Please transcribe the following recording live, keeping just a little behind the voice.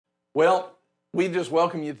Well, we just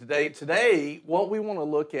welcome you today. Today, what we want to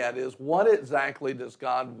look at is what exactly does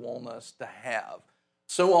God want us to have?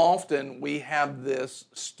 So often we have this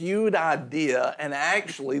skewed idea and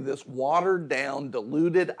actually this watered down,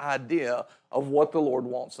 diluted idea of what the Lord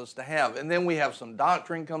wants us to have. And then we have some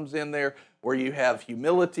doctrine comes in there where you have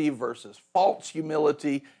humility versus false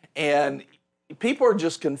humility, and people are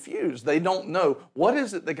just confused. They don't know what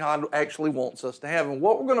is it that God actually wants us to have. And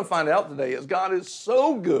what we're going to find out today is God is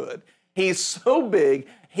so good. He's so big.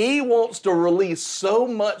 He wants to release so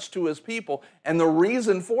much to his people. And the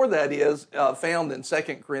reason for that is found in 2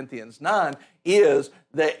 Corinthians 9 is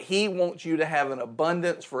that he wants you to have an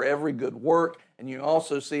abundance for every good work. And you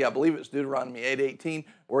also see, I believe it's Deuteronomy 8:18,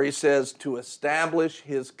 where he says to establish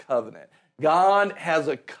his covenant. God has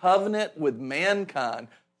a covenant with mankind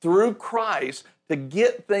through Christ to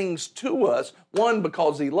get things to us. One,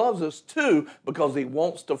 because he loves us. Two, because he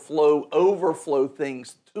wants to overflow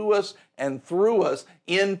things to us and through us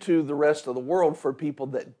into the rest of the world for people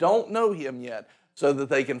that don't know him yet so that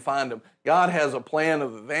they can find him. God has a plan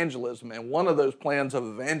of evangelism, and one of those plans of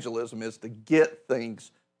evangelism is to get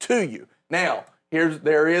things to you. Now,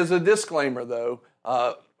 there is a disclaimer though.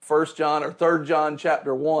 1 John or 3 John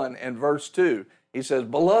chapter 1 and verse 2. He says,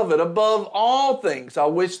 "Beloved, above all things, I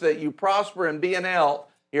wish that you prosper and be in health."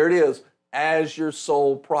 Here it is, as your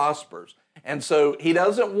soul prospers. And so he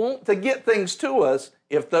doesn't want to get things to us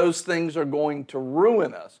if those things are going to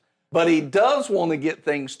ruin us. But he does want to get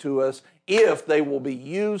things to us if they will be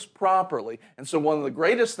used properly. And so one of the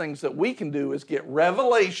greatest things that we can do is get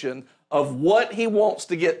revelation of what he wants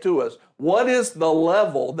to get to us. What is the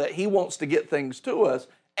level that he wants to get things to us?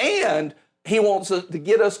 And he wants to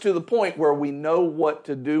get us to the point where we know what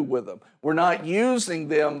to do with them. We're not using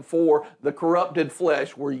them for the corrupted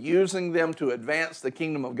flesh. We're using them to advance the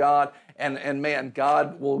kingdom of God. And man,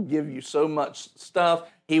 God will give you so much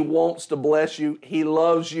stuff. He wants to bless you. He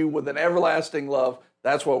loves you with an everlasting love.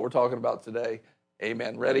 That's what we're talking about today.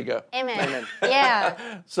 Amen. Ready, go. Amen.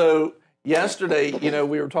 Yeah. So yesterday,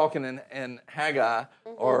 we were talking in Haggai,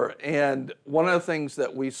 and one of the things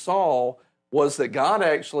that we saw was that God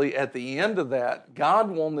actually, at the end of that,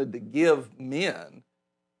 God wanted to give men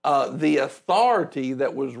the authority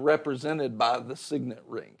that was represented by the signet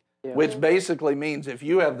ring, which basically means if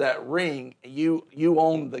you have that ring, you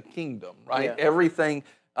own the kingdom, right? Yeah. Everything,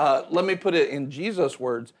 let me put it in Jesus'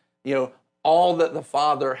 words, all that the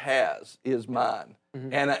Father has is mine,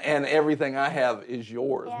 and everything I have is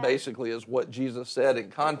yours, basically is what Jesus said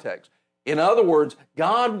in context. In other words,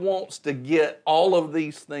 God wants to get all of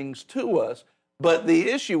these things to us, but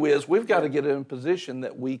the issue is we've got to get in a position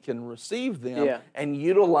that we can receive them and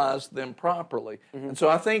utilize them properly. And so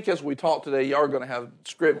I think as we talk today, you are going to have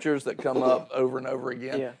scriptures that come up over and over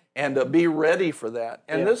again, and be ready for that.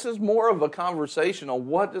 And this is more of a conversation on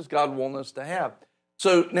what does God want us to have.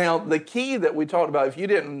 So now the key that we talked about, if you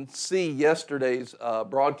didn't see yesterday's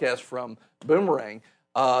broadcast from Boomerang,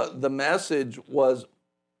 the message was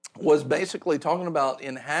basically talking about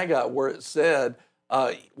in Haggai where it said,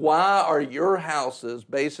 why are your houses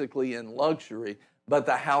basically in luxury, but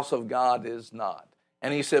the house of God is not?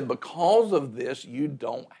 And he said, because of this, you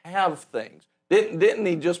don't have things. Didn't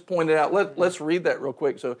he just point it out? Let's read that real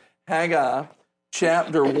quick. So Haggai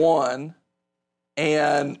chapter 1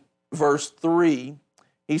 and verse 3,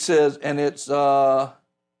 he says, and it's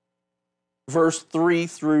verse 3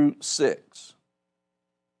 through 6.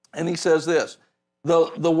 And he says this,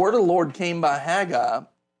 The word of the Lord came by Haggai,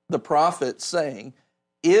 the prophet, saying,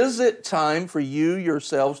 "Is it time for you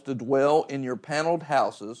yourselves to dwell in your paneled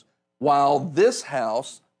houses while this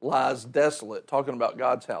house lies desolate?" Talking about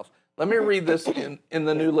God's house. Let me read this in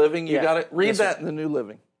the New Living. You got it? Read that in the New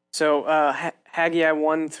Living. So Haggai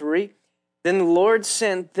 1:3. Then the Lord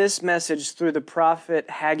sent this message through the prophet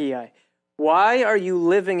Haggai. "Why are you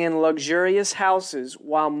living in luxurious houses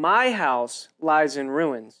while my house lies in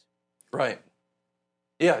ruins?" Right.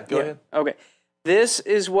 Yeah, go ahead. Okay. "This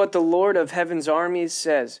is what the Lord of heaven's armies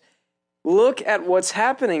says. Look at what's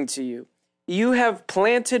happening to you. You have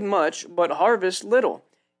planted much, but harvest little.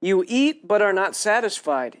 You eat, but are not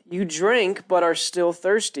satisfied. You drink, but are still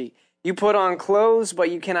thirsty. You put on clothes, but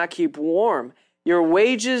you cannot keep warm. Your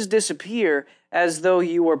wages disappear as though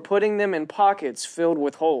you were putting them in pockets filled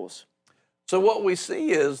with holes." So what we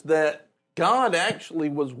see is that God actually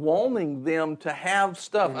was wanting them to have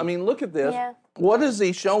stuff. I mean, look at this. Yeah. What is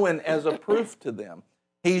he showing as a proof to them?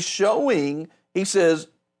 He's showing, he says,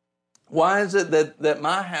 why is it that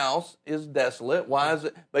my house is desolate? Why is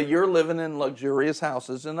it, but you're living in luxurious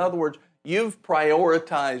houses? In other words, you've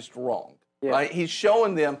prioritized wrong, right? He's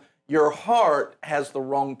showing them your heart has the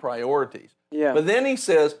wrong priorities. Yeah. But then he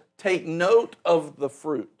says, take note of the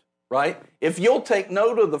fruit. right? If you'll take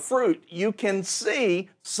note of the fruit, you can see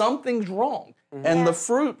something's wrong. And the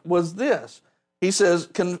fruit was this. He says,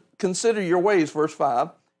 consider your ways, verse 5.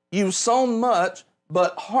 You've sown much,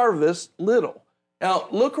 but harvest little. Now,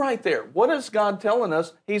 look right there. What is God telling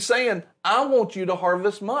us? He's saying, I want you to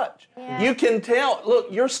harvest much. Yeah. You can tell, look,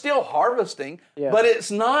 you're still harvesting, but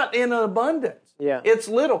it's not in abundance. Yeah. It's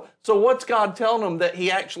little. So what's God telling them that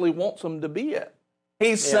he actually wants them to be at?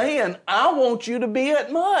 He's saying, I want you to be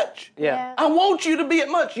at much. Yeah. I want you to be at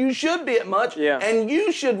much. You should be at much. Yeah. And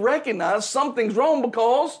you should recognize something's wrong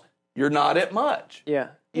because you're not at much. Yeah.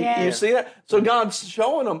 You see that? So God's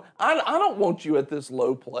showing them, I don't want you at this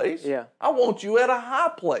low place. Yeah. I want you at a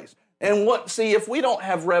high place. And if we don't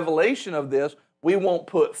have revelation of this, we won't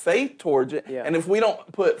put faith towards it. Yeah. And if we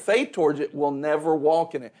don't put faith towards it, we'll never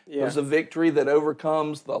walk in it. Yeah. There's a victory that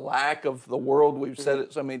overcomes the lack of the world. We've said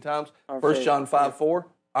it so many times. 1 John 5:4,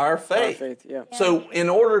 our faith. Our faith, yeah. So in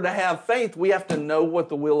order to have faith, we have to know what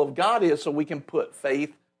the will of God is so we can put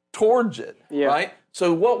faith towards it, right?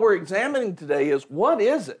 So what we're examining today is, what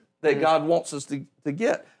is it that God wants us to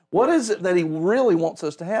get? What is it that he really wants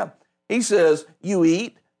us to have? He says, you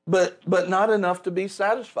eat, but not enough to be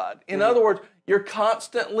satisfied. In other words, you're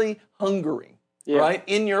constantly hungering, right?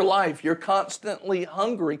 In your life, you're constantly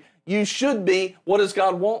hungering. You should be, what does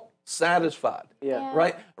God want? Satisfied,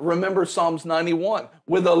 right? Remember Psalms 91.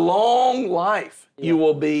 With a long life, you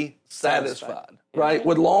will be satisfied, right?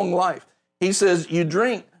 With long life. He says, you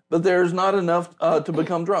drink, but there's not enough to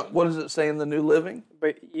become drunk. What does it say in the New Living?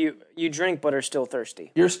 But you drink but are still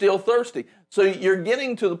thirsty. You're still thirsty. So you're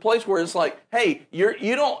getting to the place where it's like, hey,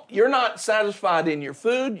 you're not satisfied in your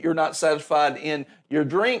food, you're not satisfied in your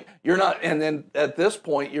drink, and then at this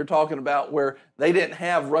point you're talking about where they didn't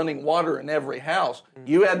have running water in every house.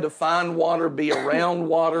 You had to find water, be around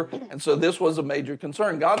water, and so this was a major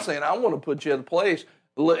concern. God's saying, I want to put you at a place.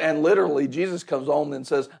 And literally, Jesus comes on and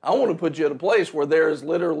says, I want to put you at a place where there is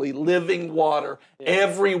literally living water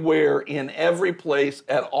everywhere, in every place,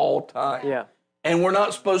 at all times. Yeah. And we're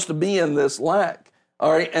not supposed to be in this lack.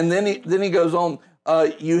 All right. And then he goes on,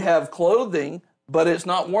 you have clothing, but it's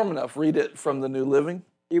not warm enough. Read it from the New Living.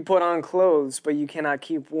 You put on clothes, but you cannot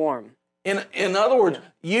keep warm. In other words,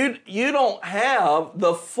 you don't have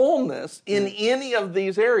the fullness in any of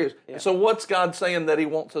these areas. So what's God saying that he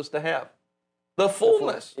wants us to have? The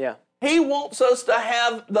fullness. Yeah. He wants us to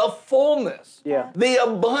have the fullness, the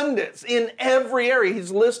abundance in every area. He's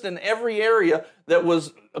listing every area that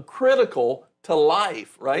was critical to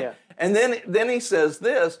life, right? Yeah. And then he says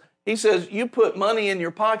this. He says, you put money in your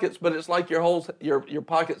pockets, but it's like your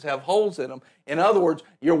pockets have holes in them. In other words,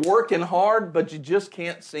 you're working hard, but you just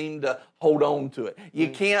can't seem to hold on to it. You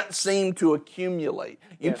can't seem to accumulate.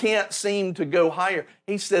 You can't seem to go higher.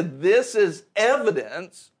 He said, this is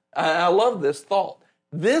evidence. I love this thought.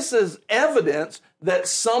 This is evidence that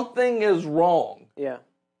something is wrong. Yeah.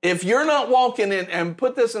 If you're not walking in, and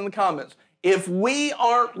put this in the comments, if we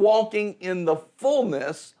aren't walking in the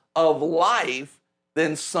fullness of life,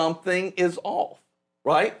 then something is off,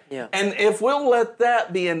 right? Yeah. And if we'll let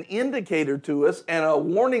that be an indicator to us and a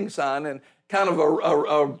warning sign and kind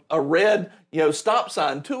of a red, stop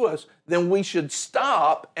sign to us, then we should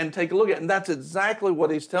stop and take a look at it. And that's exactly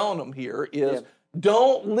what he's telling them here is,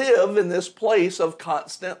 don't live in this place of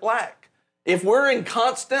constant lack. If we're in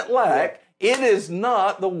constant lack, it is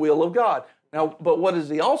not the will of God. Now, but what is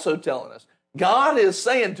he also telling us? God is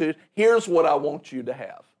saying to, here's what I want you to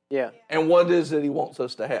have. Yeah. And what is it he wants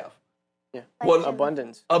us to have? Yeah. What?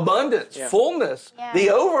 Abundance. Abundance, fullness, the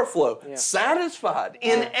overflow, Yeah. satisfied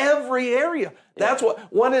in every area. That's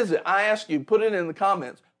what is it? I ask you, put it in the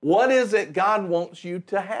comments. What is it God wants you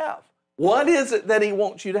to have? What is it that he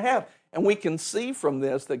wants you to have? And we can see from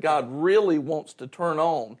this that God really wants to turn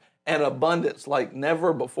on an abundance like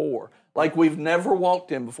never before, like we've never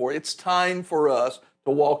walked in before. It's time for us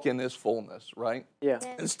to walk in his fullness, right? Yeah.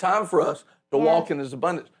 It's time for us to walk in his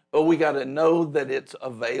abundance, but we got to know that it's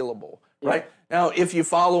available, right? Now, if you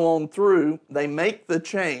follow on through, they make the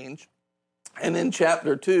change, and in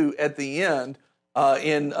chapter 2, at the end,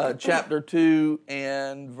 in chapter 2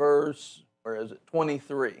 and verse,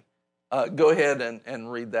 23, go ahead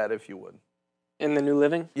and read that if you would. In the New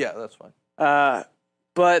Living? Yeah, that's fine.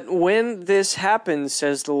 But when this happens,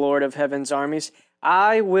 says the Lord of heaven's armies,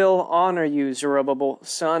 I will honor you, Zerubbabel,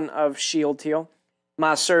 son of Shealtiel,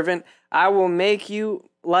 my servant. I will make you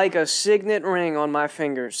like a signet ring on my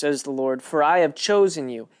finger, says the Lord, for I have chosen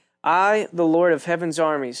you. I, the Lord of heaven's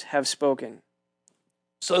armies, have spoken.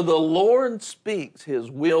 So the Lord speaks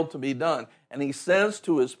his will to be done, and he says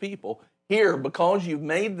to his people, here, because you've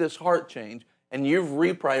made this heart change and you've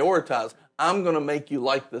reprioritized, I'm going to make you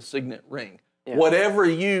like the signet ring. Yeah.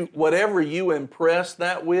 Whatever you impress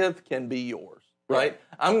that with can be yours, right?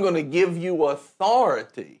 Yeah. I'm going to give you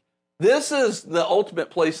authority. This is the ultimate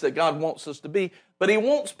place that God wants us to be, but he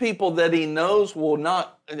wants people that he knows will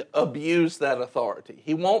not abuse that authority.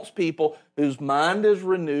 He wants people whose mind is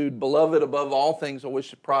renewed, beloved above all things, I wish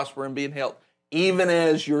to prosper and be in health, even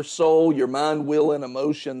as your soul, your mind, will, and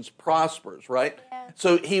emotions prospers, right? Yeah.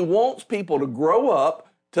 So he wants people to grow up,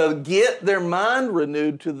 to get their mind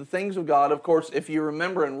renewed to the things of God. Of course, if you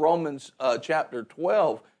remember in Romans chapter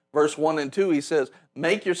 12, verse 1 and 2, he says,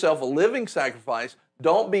 make yourself a living sacrifice.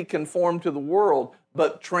 Don't be conformed to the world,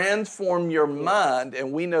 but transform your mind.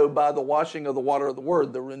 And we know by the washing of the water of the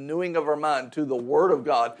Word, the renewing of our mind to the Word of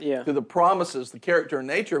God, to the promises, the character and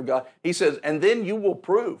nature of God. He says, and then you will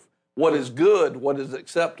prove what is good, what is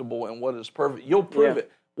acceptable, and what is perfect. You'll prove it.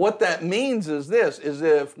 What that means is this, is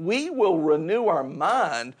if we will renew our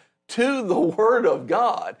mind to the Word of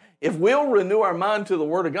God, if we'll renew our mind to the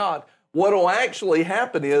Word of God, what will actually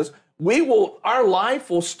happen is our life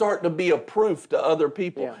will start to be a proof to other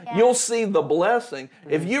people. Yeah. You'll see the blessing.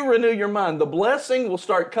 Mm-hmm. If you renew your mind, the blessing will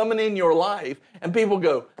start coming in your life, and people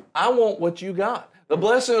go, I want what you got. The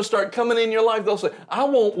blessing will start coming in your life. They'll say, I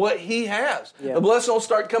want what he has. Yeah. The blessing will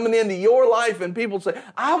start coming into your life, and people say,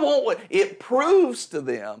 I want what. It proves to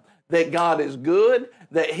them that God is good,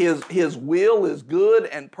 that his will is good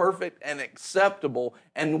and perfect and acceptable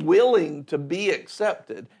and willing to be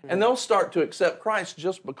accepted. Mm-hmm. And they'll start to accept Christ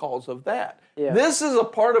just because of that. Yeah. This is a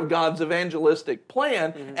part of God's evangelistic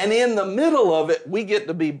plan, and in the middle of it, we get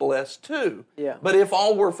to be blessed too. Yeah. But if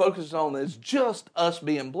all we're focused on is just us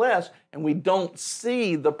being blessed, and we don't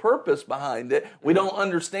see the purpose behind it, we don't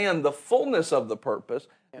understand the fullness of the purpose,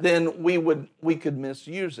 then we could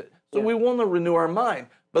misuse it. So we want to renew our mind.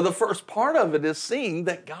 But the first part of it is seeing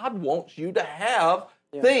that God wants you to have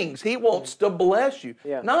things. He wants to bless you.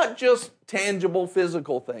 Yeah. Not just tangible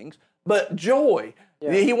physical things, but joy.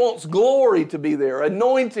 Yeah. He wants glory to be there,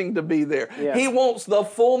 anointing to be there. Yeah. He wants the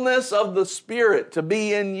fullness of the Spirit to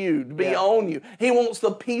be in you, to be on you. He wants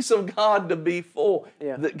the peace of God to be full.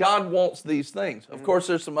 Yeah. That God wants these things. Of course,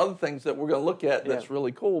 there's some other things that we're going to look at that's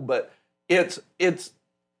really cool, but it's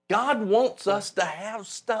God wants us to have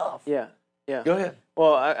stuff. Yeah. Yeah. Go ahead.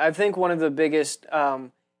 Well, I think one of the biggest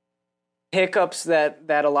hiccups that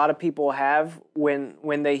a lot of people have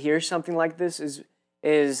when they hear something like this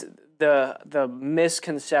is the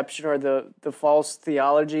misconception or the false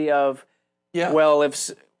theology of, well, if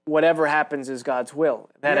whatever happens is God's will.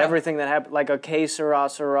 That everything that happens, like a que sera,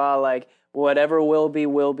 sera, like whatever will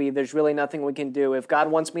be. There's really nothing we can do. If God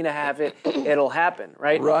wants me to have it, it'll happen,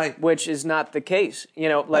 right? Right. Which is not the case.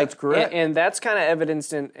 That's correct. And that's kind of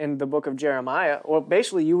evidenced in the book of Jeremiah. Or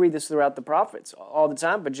basically, you read this throughout the prophets all the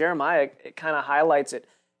time, but Jeremiah, it kind of highlights it.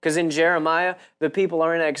 Because in Jeremiah, the people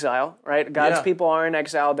are in exile, right? God's people are in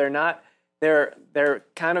exile. They're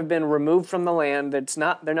kind of been removed from the land.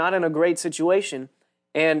 They're not in a great situation.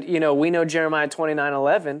 And, we know Jeremiah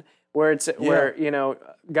 29:11, where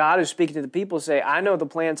God is speaking to the people, say, I know the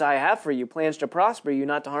plans I have for you, plans to prosper you,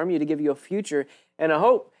 not to harm you, to give you a future and a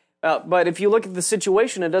hope. But if you look at the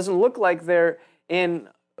situation, it doesn't look like they're in,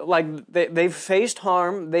 they've faced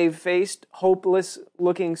harm, they've faced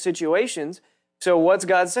hopeless-looking situations. So what's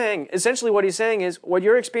God saying? Essentially what he's saying is, what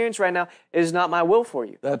you're experiencing right now is not my will for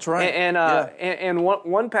you. That's right. And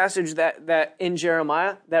one passage that in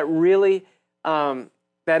Jeremiah that really, that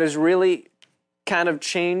has really kind of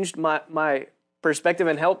changed my perspective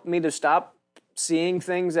and helped me to stop seeing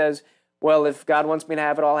things as, well, if God wants me to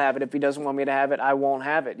have it, I'll have it. If he doesn't want me to have it, I won't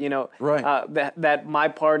have it. Right. That my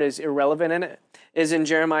part is irrelevant in it is in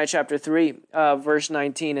Jeremiah chapter 3, verse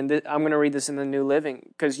 19. And I'm going to read this in the New Living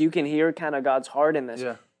because you can hear kind of God's heart in this.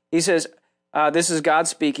 Yeah. He says, this is God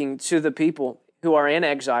speaking to the people who are in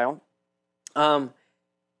exile.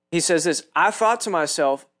 He says this, I thought to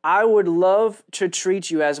myself, I would love to treat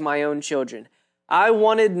you as my own children. I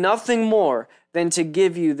wanted nothing more than to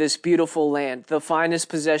give you this beautiful land, the finest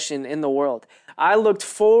possession in the world. I looked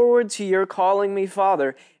forward to your calling me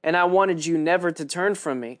Father, and I wanted you never to turn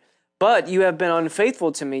from me. But you have been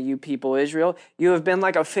unfaithful to me, you people, Israel. You have been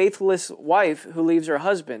like a faithless wife who leaves her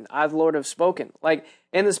husband. I, the Lord, have spoken. Like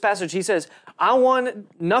in this passage, he says, I wanted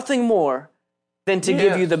nothing more than to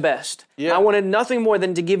give you the best. Yeah. I wanted nothing more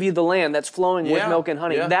than to give you the land that's flowing with milk and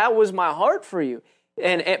honey. Yeah. That was my heart for you.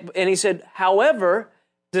 And he said, however,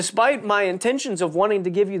 despite my intentions of wanting to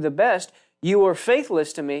give you the best, you were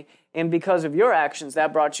faithless to me, and because of your actions,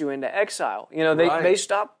 that brought you into exile. They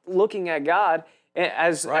stopped looking at God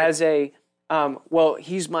as a, well,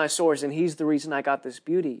 he's my source, and he's the reason I got this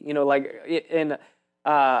beauty. In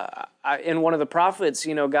one of the prophets,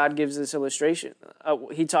 God gives this illustration.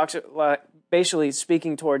 He talks basically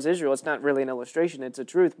speaking towards Israel. It's not really an illustration; it's a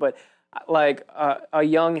truth. But like a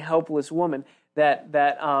young helpless woman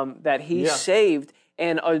that he saved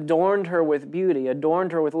and adorned her with beauty,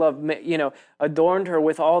 adorned her with love, adorned her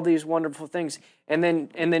with all these wonderful things. And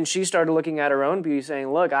then she started looking at her own beauty,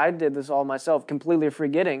 saying, "Look, I did this all myself," completely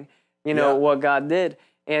forgetting, what God did.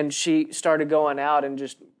 And she started going out and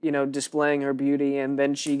just, displaying her beauty. And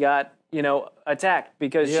then she got, attacked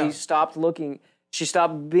because she stopped looking. She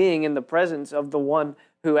stopped being in the presence of the one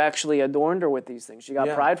who actually adorned her with these things. She got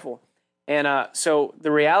prideful. And so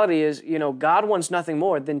the reality is, God wants nothing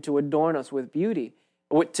more than to adorn us with beauty,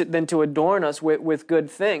 than to adorn us with good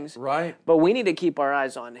things. Right. But we need to keep our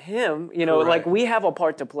eyes on Him. Like we have a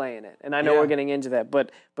part to play in it. And I know we're getting into that.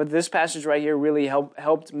 But this passage right here really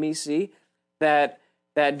helped me see that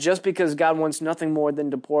just because God wants nothing more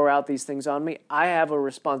than to pour out these things on me, I have a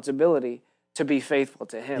responsibility to be faithful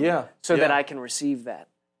to Him so that I can receive that.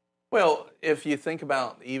 Well, if you think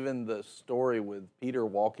about even the story with Peter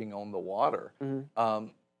walking on the water,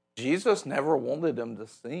 Jesus never wanted him to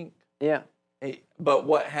sink. Yeah. But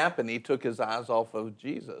what happened? He took his eyes off of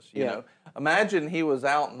Jesus. You know, imagine he was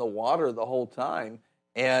out in the water the whole time,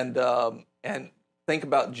 and think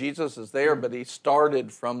about Jesus is there, but he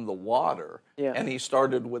started from the water, and he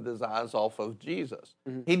started with his eyes off of Jesus.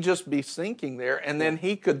 He'd just be sinking there, and then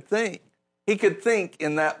he could think. He could think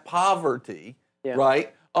in that poverty,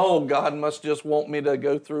 right? Oh, God must just want me to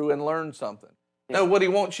go through and learn something. No, what He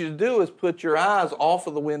wants you to do is put your eyes off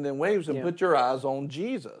of the wind and waves and put your eyes on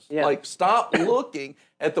Jesus. Like, stop looking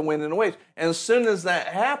at the wind and the waves. And as soon as that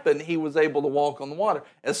happened, he was able to walk on the water.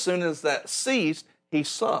 As soon as that ceased, he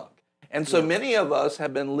sunk. And so many of us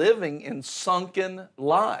have been living in sunken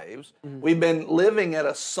lives. We've been living at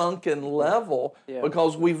a sunken level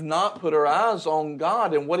because we've not put our eyes on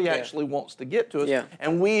God and what He actually wants to get to us.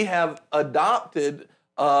 And we have adopted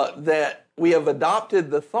the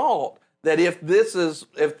thought that if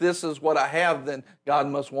this is what I have, then God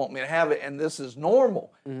must want me to have it, and this is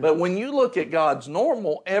normal. But when you look at God's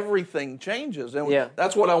normal, everything changes. And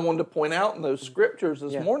that's what I wanted to point out in those scriptures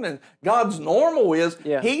this morning. God's normal is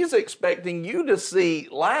He's expecting you to see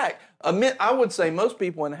lack. I would say most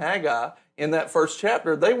people in Haggai, in that first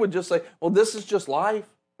chapter, they would just say, well, this is just life.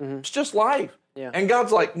 It's just life. And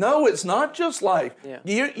God's like, no, it's not just life.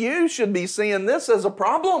 You should be seeing this as a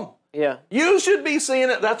problem. You should be seeing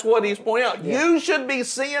it. That's what He's pointing out. You should be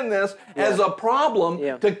seeing this as a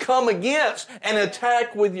problem to come against and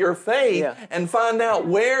attack with your faith and find out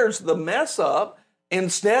where's the mess up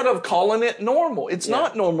instead of calling it normal. It's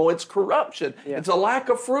not normal. It's corruption. It's a lack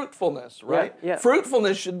of fruitfulness, right?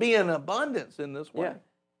 Fruitfulness should be in abundance in this way.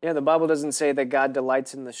 The Bible doesn't say that God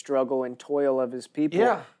delights in the struggle and toil of His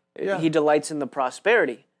people. He delights in the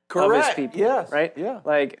prosperity of His people, right?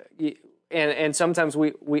 Like, and sometimes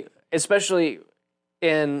we especially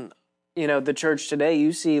in the church today,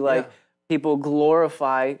 you see people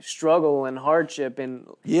glorify struggle and hardship, and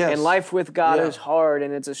life with God is hard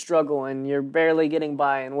and it's a struggle and you're barely getting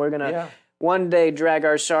by, and we're gonna one day drag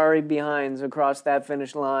our sorry behinds across that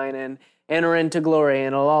finish line and enter into glory,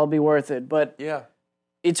 and it'll all be worth it. But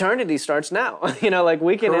eternity starts now. Like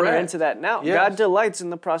we can enter into that now. God delights in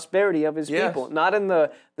the prosperity of His people, not in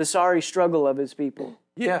the sorry struggle of His people.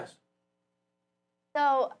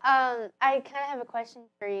 So, I kind of have a question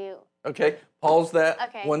for you. Okay, pause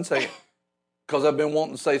that 1 second. Because I've been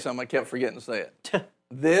wanting to say something, I kept forgetting to say it.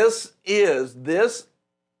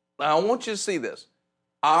 I want you to see this.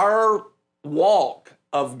 Our walk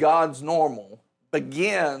of God's normal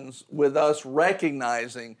begins with us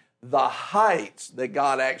recognizing the heights that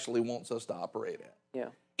God actually wants us to operate at.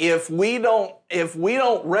 If we don't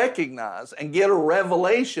recognize and get a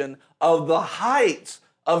revelation of the heights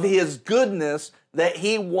of His goodness that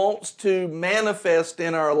He wants to manifest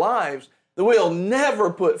in our lives, then we'll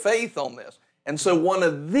never put faith on this. And so one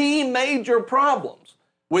of the major problems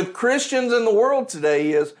with Christians in the world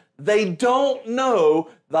today is they don't know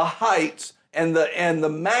the heights and the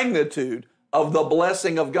magnitude of the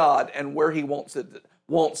blessing of God and where He wants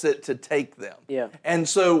it to take them. And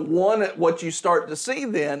so what you start to see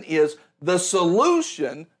then is the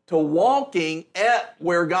solution to walking at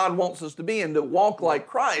where God wants us to be and to walk like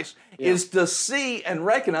Christ is to see and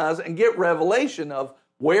recognize and get revelation of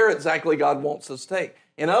where exactly God wants us to take.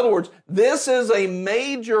 In other words, this is a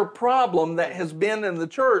major problem that has been in the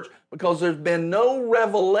church because there's been no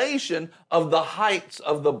revelation of the heights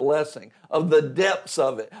of the blessing, of the depths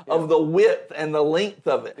of it, of the width and the length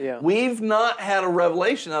of it. We've not had a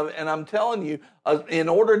revelation of it, and I'm telling you, in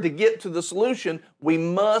order to get to the solution, we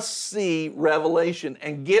must see revelation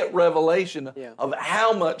and get revelation of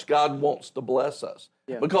how much God wants to bless us.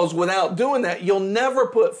 Because without doing that, you'll never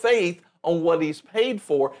put faith on what he's paid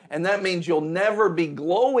for. And that means you'll never be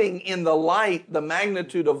glowing in the light, the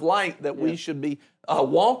magnitude of light that we should be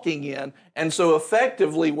walking in. And so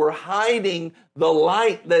effectively, we're hiding the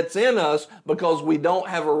light that's in us because we don't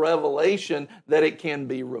have a revelation that it can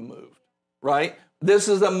be removed, right? This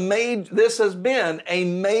has been a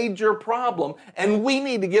major problem, and we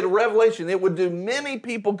need to get a revelation. It would do many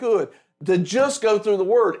people good to just go through the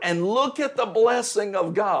Word and look at the blessing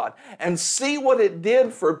of God and see what it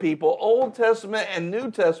did for people, Old Testament and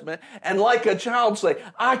New Testament, and like a child say,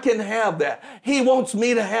 I can have that. He wants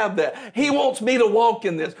me to have that. He wants me to walk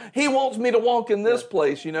in this. He wants me to walk in this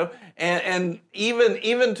place, you know, and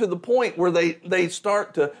even to the point where they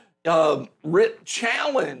start to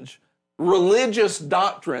challenge religious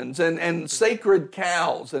doctrines and sacred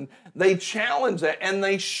cows, and they challenge that, and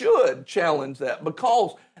they should challenge that,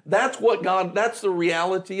 because that's the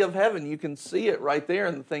reality of heaven. You can see it right there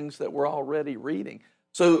in the things that we're already reading.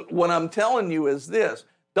 So what I'm telling you is this: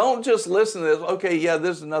 don't just listen to this, okay, yeah,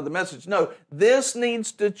 this is another message. No, this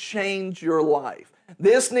needs to change your life.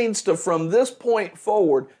 This needs to, from this point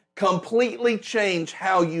forward, completely change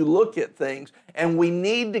how you look at things, and we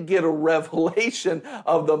need to get a revelation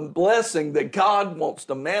of the blessing that God wants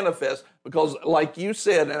to manifest, because like you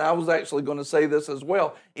said, and I was actually going to say this as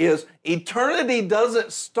well, is eternity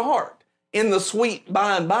doesn't start in the sweet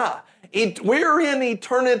by and by. We're in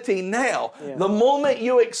eternity now. Yeah. The moment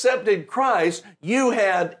you accepted Christ, you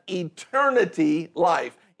had eternity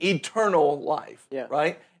life, eternal life,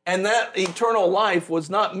 right? And that eternal life was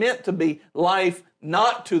not meant to be life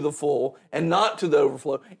not to the full and not to the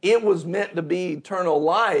overflow. It was meant to be eternal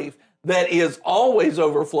life that is always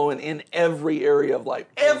overflowing in every area of life.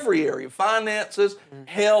 Every area: finances,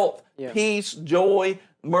 health, peace, joy,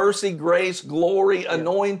 mercy, grace, glory,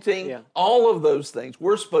 anointing, all of those things.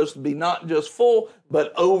 We're supposed to be not just full,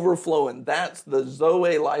 but overflowing. That's the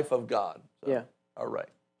Zoe life of God. So, all right.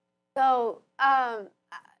 So,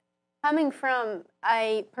 coming from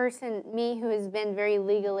a person, me, who has been very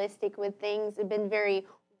legalistic with things, have been very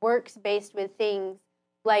works-based with things,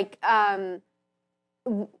 like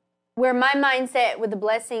where my mindset with the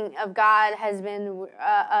blessing of God has been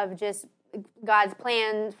of just God's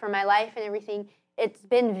plan for my life and everything,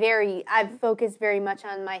 I've focused very much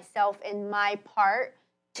on myself and my part,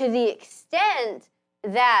 to the extent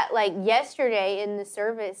that, like yesterday in the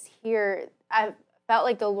service here, I felt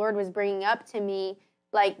like the Lord was bringing up to me,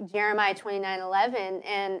 like Jeremiah 29:11,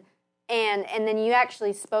 and then you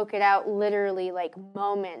actually spoke it out literally like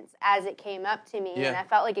moments as it came up to me, and I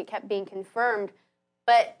felt like it kept being confirmed.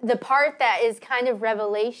 But the part that is kind of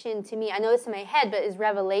revelation to me, I know this in my head, but is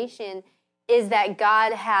revelation, is that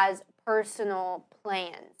God has personal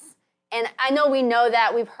plans. And I know we know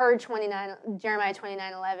that. We've heard Jeremiah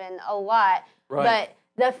 29:11 a lot, but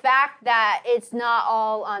the fact that it's not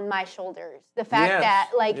all on my shoulders, the fact that,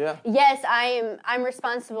 like, yes, I'm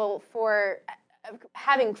responsible for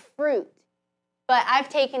having fruit, but I've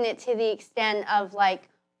taken it to the extent of, like,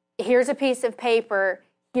 here's a piece of paper,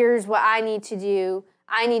 here's what I need to do.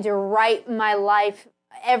 I need to write my life,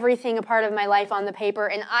 everything a part of my life on the paper,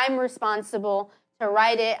 and I'm responsible to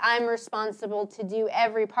write it. I'm responsible to do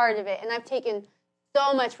every part of it. And I've taken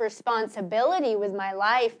so much responsibility with my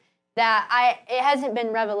life that it hasn't been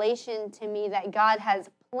revelation to me that God has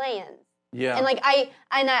plans. Yeah. And like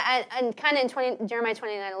and kind of in Jeremiah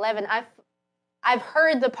 29:11, I've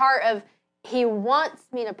heard the part of He wants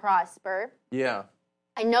me to prosper. Yeah.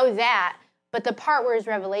 I know that, but the part where His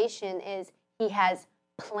revelation is He has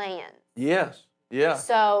plans. Yes. Yeah.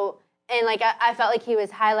 So, and like I felt like He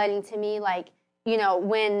was highlighting to me, like, you know,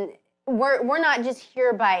 when we're not just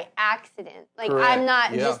here by accident. Like, correct. I'm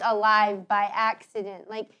not just alive by accident.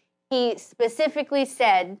 Like, He specifically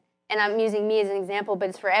said, and I'm using me as an example, but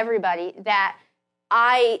it's for everybody, that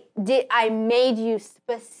I made you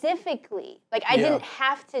specifically. Like, I didn't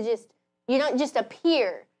have to you don't just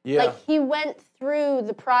appear. Yeah. Like, He went through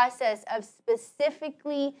the process of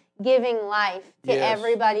specifically giving life to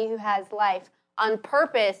everybody who has life on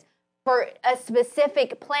purpose for a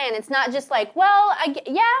specific plan. It's not just like, well,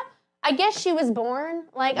 I guess she was born.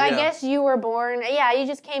 Like, I guess you were born. Yeah, you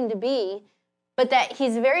just came to be. But that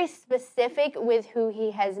He's very specific with who He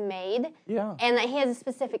has made. Yeah. And that He has a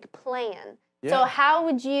specific plan. Yeah. So how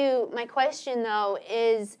would my question though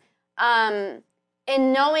is,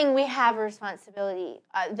 in knowing we have a responsibility,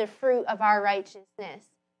 the fruit of our righteousness,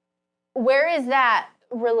 where is that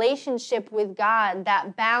relationship with God,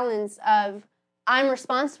 that balance of, I'm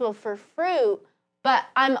responsible for fruit, but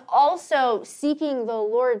I'm also seeking the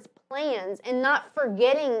Lord's plans and not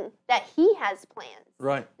forgetting that He has plans.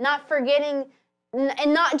 Right. Not forgetting,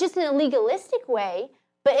 and not just in a legalistic way,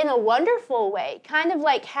 but in a wonderful way. Kind of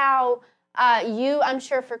like how I'm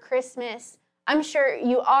sure for Christmas, I'm sure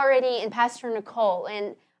you already, and Pastor Nicole,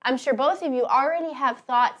 and I'm sure both of you already have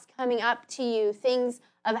thoughts coming up to you, things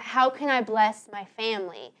of how can I bless my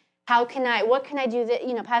family? What can I do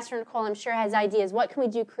that, Pastor Nicole, I'm sure, has ideas. What can we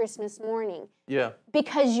do Christmas morning? Yeah.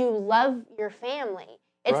 Because you love your family.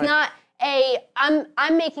 It's Right. not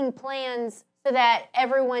I'm making plans so that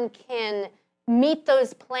everyone can meet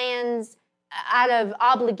those plans out of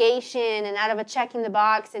obligation and out of a checking the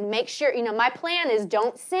box and make sure, my plan is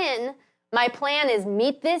don't sin. My plan is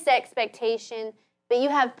meet this expectation, but you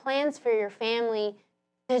have plans for your family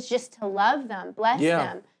that's just to love them, bless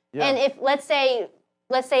them. Yeah. And if let's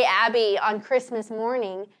say Abby on Christmas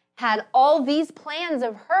morning had all these plans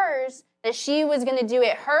of hers that she was going to do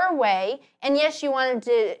it her way, and yes, she wanted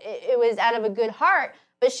to, it was out of a good heart,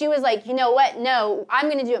 but she was like, you know what, no, I'm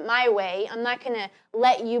going to do it my way. I'm not going to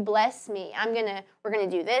let you bless me. We're going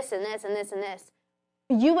to do this and this and this and this.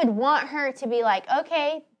 You would want her to be like,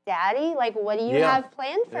 okay, Daddy, like, what do you have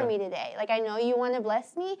planned for me today? Like, I know you want to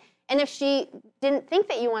bless me. And if she didn't think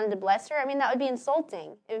that you wanted to bless her, I mean, that would be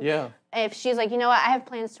insulting. If she's like, you know what, I have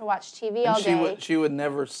plans to watch TV all day. She would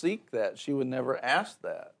never seek that. She would never ask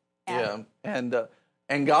that. Yeah.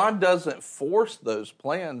 And God doesn't force those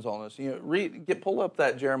plans on us. Pull up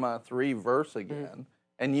that Jeremiah 3 verse again,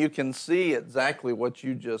 and you can see exactly what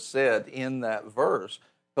you just said in that verse.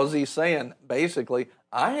 Because he's saying, basically,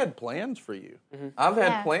 I had plans for you. I've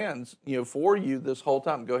had plans, for you this whole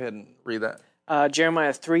time. Go ahead and read that.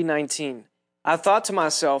 Jeremiah 3:19. I thought to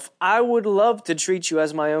myself, I would love to treat you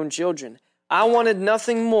as my own children. I wanted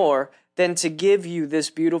nothing more than to give you this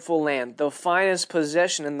beautiful land, the finest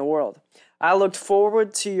possession in the world. I looked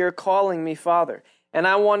forward to your calling me Father, and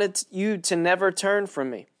I wanted you to never turn from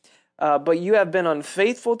me. But you have been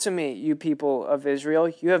unfaithful to me, you people of Israel.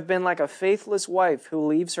 You have been like a faithless wife who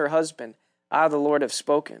leaves her husband. I, the Lord, have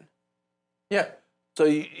spoken. Yeah. So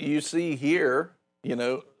you see here,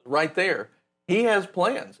 right there, he has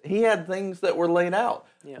plans. He had things that were laid out,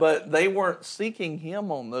 but they weren't seeking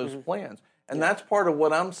him on those plans. And that's part of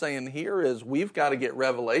what I'm saying here is we've got to get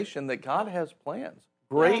revelation that God has plans,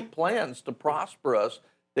 great plans to prosper us,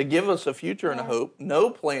 to give us a future and a hope, no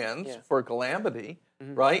plans for calamity,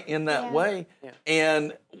 right, in that way. Yeah.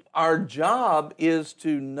 And our job is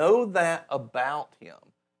to know that about him,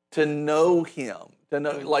 to know him, to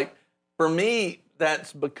know, like, for me,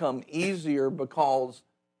 that's become easier because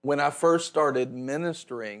when I first started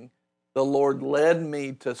ministering, the Lord led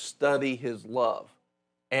me to study his love.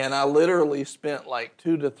 And I literally spent like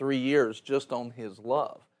 2 to 3 years just on his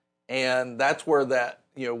love. And that's where that,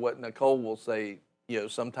 what Nicole will say,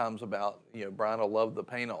 sometimes about, Brian will love the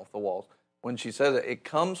paint off the walls. When she says it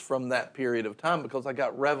comes from that period of time because I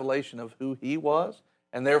got revelation of who he was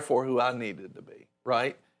and therefore who I needed to be,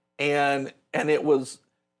 right? And it was,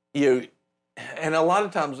 and a lot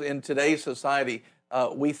of times in today's society,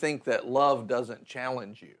 we think that love doesn't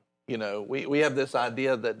challenge you. We have this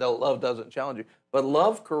idea that love doesn't challenge you, but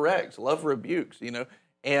love corrects, love rebukes,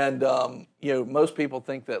 and, most people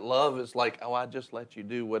think that love is like, oh, I just let you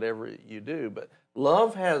do whatever you do, but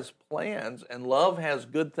love has plans and love has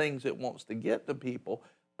good things it wants to get to people,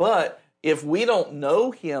 but if we don't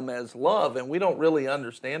know him as love and we don't really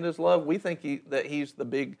understand his love, we think that he's the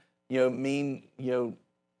big, mean,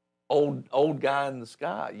 old guy in the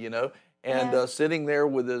sky, and sitting there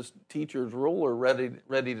with his teacher's ruler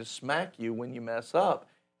ready to smack you when you mess up.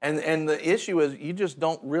 And the issue is you just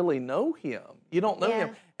don't really know him. You don't know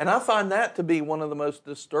him. And I find that to be one of the most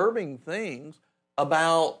disturbing things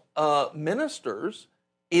about ministers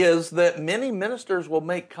is that many ministers will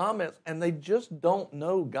make comments and they just don't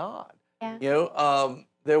know God. Yeah.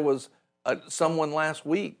 There was someone last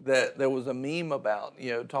week that there was a meme about,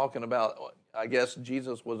 talking about, I guess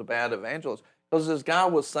Jesus was a bad evangelist. Because this guy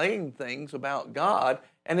was saying things about God,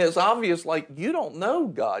 and it's obvious, like, you don't know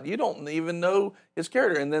God. You don't even know his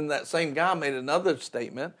character. And then that same guy made another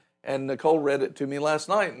statement, and Nicole read it to me last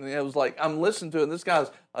night, and it was like, I'm listening to it, and this guy's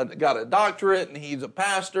got a doctorate, and he's a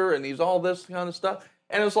pastor, and he's all this kind of stuff.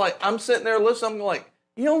 And it's like, I'm sitting there listening, I'm like,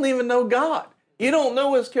 you don't even know God. You don't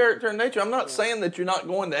know his character and nature. I'm not saying that you're not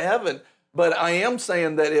going to heaven, but I am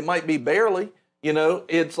saying that it might be barely.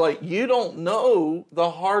 It's like you don't know the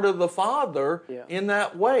heart of the Father in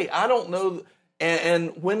that way. I don't know.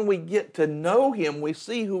 And when we get to know him, we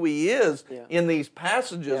see who he is in these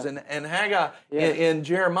passages. And Haggai in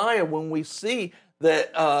Jeremiah, when we see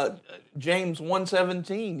that James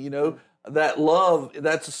 1:17, that love,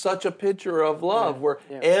 that's such a picture of love where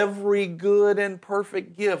every good and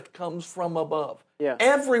perfect gift comes from above. Yeah.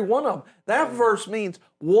 Every one of them. That verse means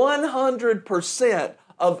 100%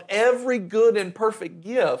 of every good and perfect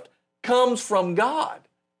gift comes from God,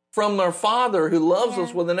 from our Father who loves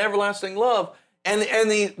us with an everlasting love. And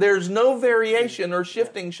there's no variation or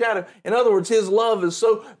shifting shadow. In other words, his love is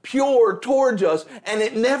so pure towards us, and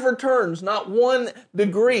it never turns, not 1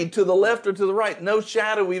 degree to the left or to the right. No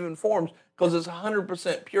shadow even forms, because it's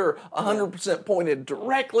 100% pure, 100% pointed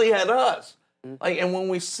directly at us. And when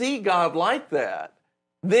we see God like that,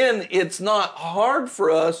 then it's not hard for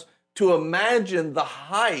us to imagine the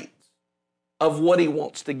heights of what he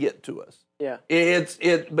wants to get to us. Yeah.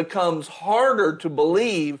 It becomes harder to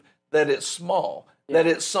believe that it's small, that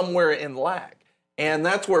it's somewhere in lack. And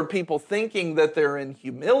that's where people thinking that they're in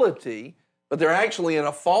humility, but they're actually in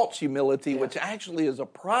a false humility, which actually is a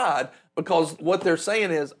pride, because what they're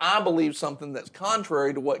saying is, I believe something that's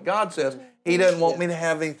contrary to what God says. He doesn't want me to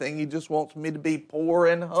have anything. He just wants me to be poor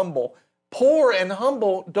and humble. Poor and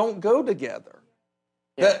humble don't go together.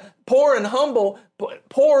 Poor and humble,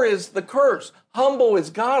 poor is the curse. Humble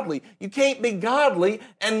is godly. You can't be godly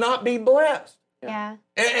and not be blessed. Yeah.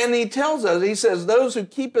 And he tells us, he says, those who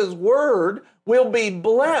keep his word will be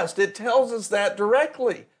blessed. It tells us that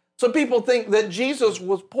directly. So people think that Jesus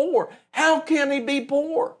was poor. How can he be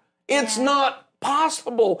poor? It's not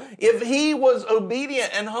possible. If he was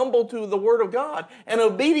obedient and humble to the word of God, and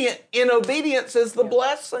obedience is the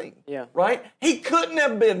blessing, right? He couldn't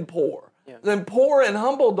have been poor. Then poor and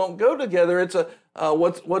humble don't go together. It's a,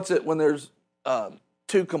 what's it when there's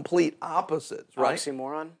two complete opposites, right?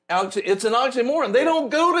 Oxymoron. It's an oxymoron. They don't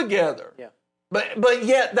go together. Yeah. But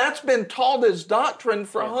yet that's been taught as doctrine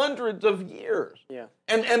for hundreds of years. Yeah.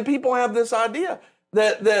 And people have this idea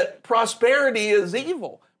that prosperity is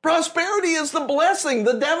evil. Prosperity is the blessing.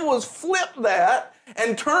 The devil has flipped that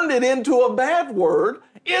and turned it into a bad word.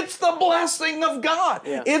 It's the blessing of God.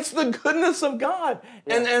 Yeah. It's the goodness of God.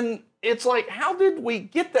 Yeah. And it's like, how did we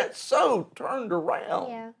get that so turned around?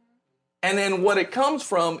 Yeah. And then what it comes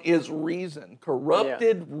from is reason,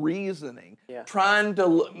 corrupted reasoning. Yeah.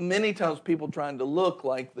 Many times people trying to look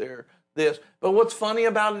like they're this. But what's funny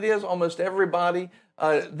about it is almost everybody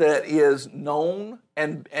that is known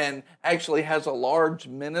and actually has a large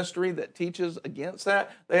ministry that teaches against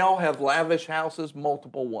that, they all have lavish houses,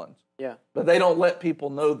 multiple ones. Yeah. But they don't let people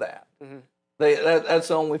know that. Mm-hmm. That's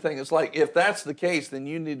the only thing. It's like, if that's the case, then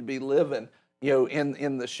you need to be living,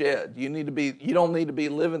 in the shed. You don't need to be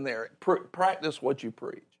living there. Practice what you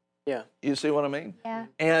preach. Yeah. You see what I mean? Yeah.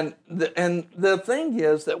 And the thing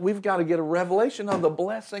is that we've got to get a revelation of the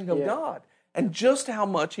blessing of God and just how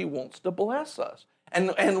much he wants to bless us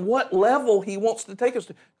and what level he wants to take us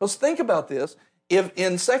to. Because think about this. If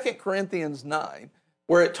in 2 Corinthians 9,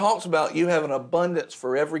 where it talks about you have an abundance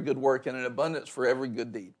for every good work and an abundance for every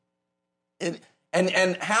good deed.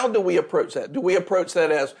 And how do we approach that? Do we approach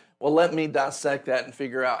that as, well, let me dissect that and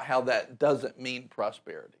figure out how that doesn't mean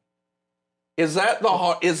prosperity? Is that the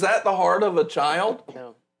heart of a child?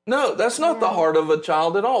 No, that's not the heart of a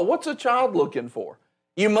child at all. What's a child looking for?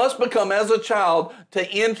 You must become as a child to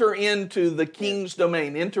enter into the king's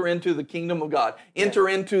domain, enter into the kingdom of God, enter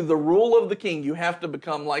into the rule of the king. You have to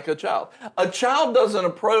become like a child. A child doesn't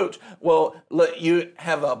approach, well, you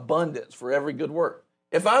have abundance for every good work.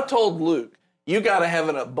 If I told Luke, you got to have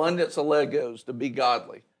an abundance of Legos to be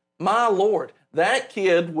godly, my Lord, that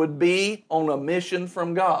kid would be on a mission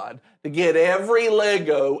from God to get every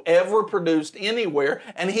Lego ever produced anywhere,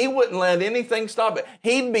 and he wouldn't let anything stop it.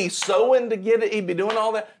 He'd be sowing to get it. He'd be doing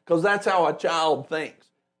all that because that's how a child thinks.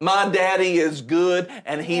 My daddy is good,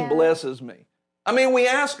 and he blesses me. I mean, we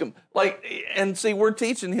ask him, and see, we're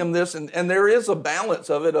teaching him this, and there is a balance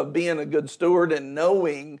of it, of being a good steward and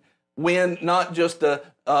knowing when not just to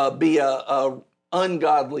be a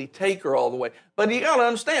ungodly taker all the way. But you got to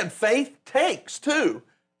understand, faith takes too.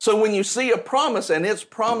 So when you see a promise and it's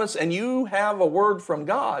promise and you have a word from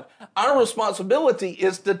God, our responsibility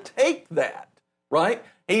is to take that, right?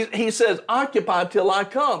 He says, occupy till I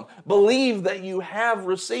come. Believe that you have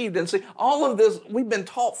received. And see, all of this we've been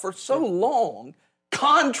taught for so long,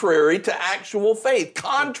 contrary to actual faith,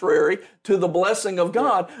 contrary to the blessing of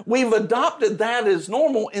God. We've adopted that as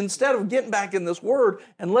normal instead of getting back in this word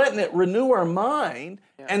and letting it renew our mind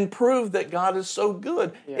and prove that God is so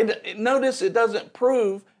good. Notice it doesn't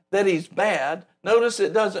prove that he's bad. Notice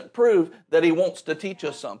it doesn't prove that he wants to teach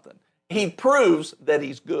us something. He proves that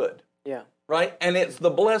he's good. Yeah. Right? And it's the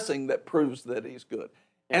blessing that proves that he's good.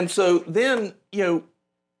 And so then,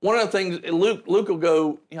 one of the things, Luke will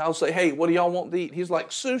go, I'll say, hey, what do y'all want to eat? He's like,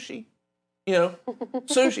 sushi,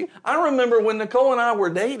 sushi. I remember when Nicole and I were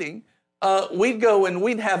dating, we'd go and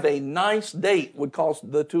we'd have a nice date would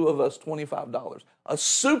cost the two of us $25. A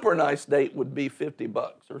super nice date would be $50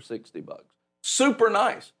 or $60. Super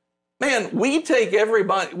nice. Man, we take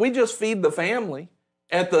everybody, we just feed the family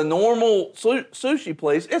at the normal sushi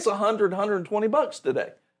place. It's $120 today.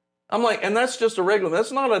 I'm like, and that's just a regular,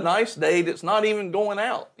 that's not a nice date. It's not even going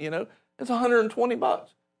out, It's $120.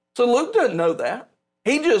 So Luke doesn't know that.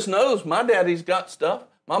 He just knows my daddy's got stuff.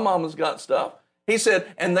 My mama's got stuff. He said,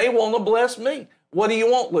 and they want to bless me. What do you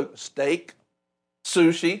want, Luke? Steak?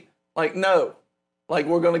 Sushi? Like, no. Like,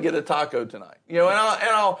 we're going to get a taco tonight. And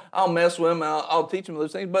I'll mess with him. I'll teach him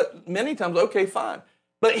those things. But many times, okay, fine.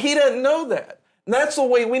 But he doesn't know that. And that's the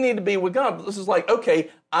way we need to be with God. This is like, okay,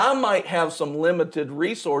 I might have some limited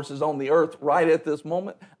resources on the earth right at this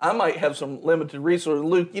moment. I might have some limited resources.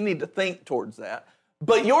 Luke, you need to think towards that.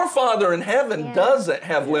 But your Father in heaven doesn't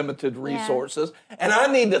have limited resources. And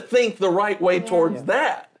I need to think the right way towards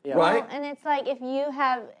that, right? Well, and it's like if you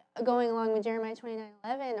have, going along with Jeremiah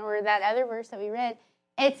 29:11 or that other verse that we read,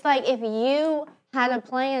 it's like if you had a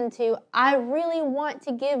plan to, I really want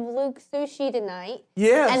to give Luke sushi tonight.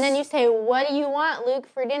 Yes. And then you say, what do you want, Luke,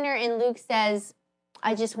 for dinner? And Luke says,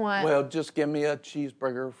 I just want... Well, just give me a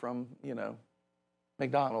cheeseburger from,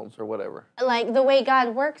 McDonald's or whatever. Like the way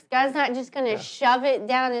God works, God's not just going to shove it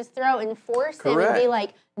down his throat and force him and be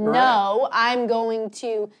like, no, I'm going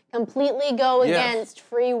to completely go against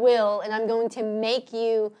free will and I'm going to make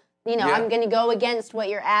you, I'm going to go against what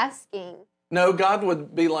you're asking. No, God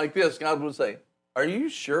would be like this. God would say, are you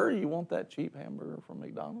sure you want that cheap hamburger from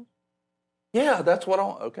McDonald's? Yeah, that's what I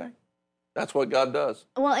want. Okay. That's what God does.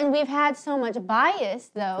 Well, and we've had so much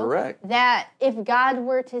bias, though, Correct. that if God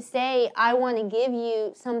were to say, I want to give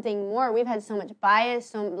you something more, we've had so much bias,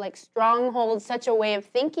 some strongholds, such a way of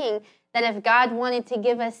thinking that if God wanted to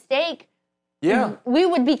give us steak, we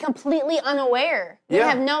would be completely unaware. We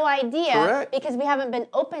have no idea because we haven't been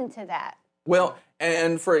open to that. Well,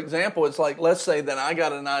 and for example, it's like, let's say that I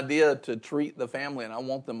got an idea to treat the family and I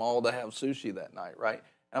want them all to have sushi that night, right?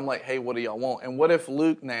 And I'm like, hey, what do y'all want? And what if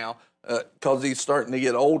Luke now, because he's starting to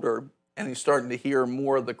get older and he's starting to hear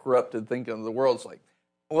more of the corrupted thinking of the world, it's like,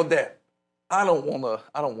 well, Dad, I don't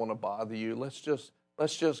want to bother you. Let's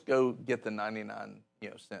just go get the 99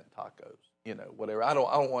 cent tacos, whatever. I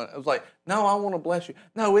don't want. I was like, no, I want to bless you.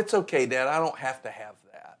 No, it's okay, Dad. I don't have to have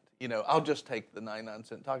that. I'll just take the 99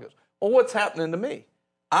 cent tacos. Well, what's happening to me?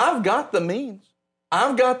 I've got the means.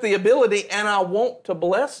 I've got the ability, and I want to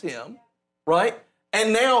bless him, right?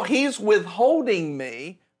 And now he's withholding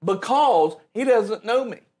me because he doesn't know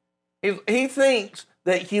me. He thinks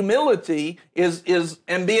that humility is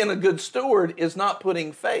and being a good steward is not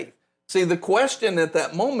putting faith. See, the question at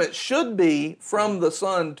that moment should be from the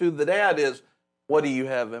son to the dad is, what do you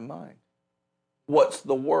have in mind? What's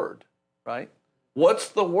the word, right? What's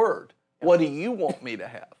the word? What do you want me to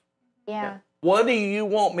have? Yeah. What do you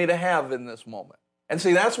want me to have in this moment? And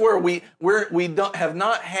see, that's where we don't have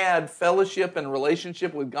not had fellowship and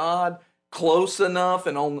relationship with God close enough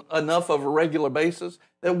and on enough of a regular basis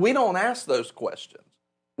that we don't ask those questions.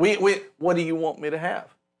 What do you want me to have?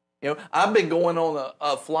 I've been going on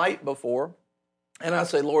a flight before, and I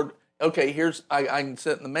say, Lord, okay, I can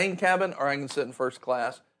sit in the main cabin or I can sit in first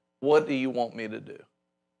class. What do you want me to do?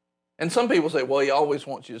 And some people say, well, he always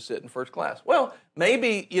wants you to sit in first class. Well,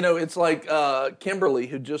 maybe, it's like Kimberly,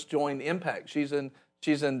 who just joined Impact. She's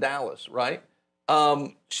in Dallas, right?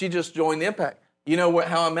 She just joined Impact. You know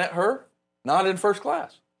how I met her? Not in first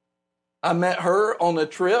class. I met her on a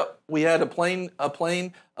trip. We had a plane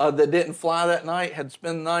that didn't fly that night, had to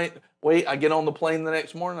spend the night. I get on the plane the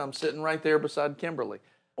next morning. I'm sitting right there beside Kimberly.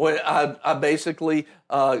 I basically...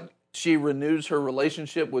 she renews her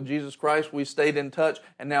relationship with Jesus Christ. We stayed in touch.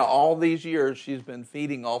 And now all these years, she's been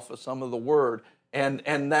feeding off of some of the word.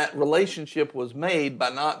 And that relationship was made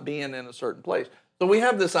by not being in a certain place. So we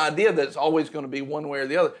have this idea that it's always going to be one way or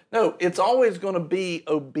the other. No, it's always going to be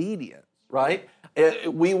obedience, right?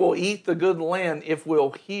 We will eat the good land if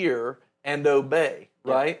we'll hear and obey,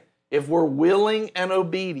 right? If we're willing and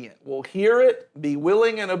obedient, we'll hear it, be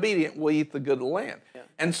willing and obedient, we'll eat the good land. Yeah.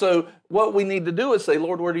 And so what we need to do is say,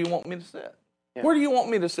 Lord, where do you want me to sit? Yeah. Where do you want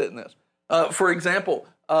me to sit in this? For example,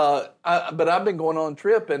 but I've been going on a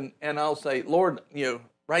trip and I'll say, Lord,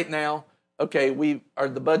 right now, okay,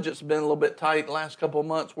 the budget's been a little bit tight the last couple of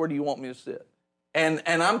months. Where do you want me to sit? And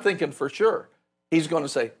I'm thinking for sure he's going to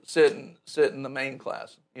say, sit in the main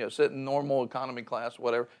class, sit in normal economy class,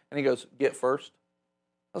 whatever. And he goes, get first.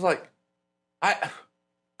 I was like,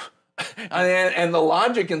 and the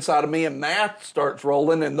logic inside of me and math starts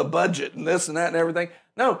rolling and the budget and this and that and everything.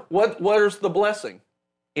 No, where's the blessing?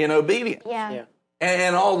 In obedience. Yeah.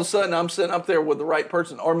 And all of a sudden I'm sitting up there with the right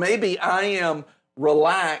person. Or maybe I am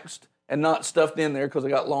relaxed and not stuffed in there because I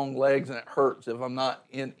got long legs and it hurts if I'm not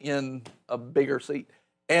in a bigger seat.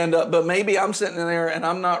 And but maybe I'm sitting in there and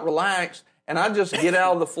I'm not relaxed, and I just get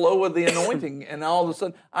out of the flow of the anointing, and all of a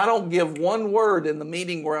sudden I don't give one word in the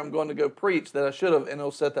meeting where I'm going to go preach that I should have, and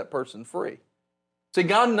it'll set that person free. See,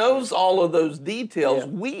 God knows all of those details.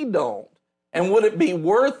 Yeah. We don't. And would it be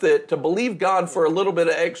worth it to believe God for a little bit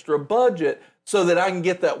of extra budget so that I can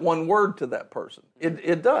get that one word to that person?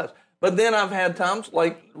 It does. But then I've had times,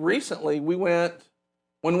 like recently,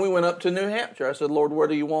 when we went up to New Hampshire, I said, Lord, where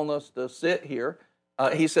do you want us to sit here?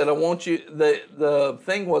 He said, I want you, the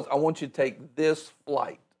thing was, I want you to take this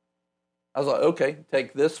flight. I was like, okay,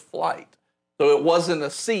 take this flight. So it wasn't a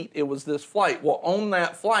seat, it was this flight. Well, on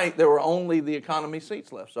that flight, there were only the economy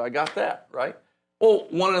seats left. So I got that, right? Well,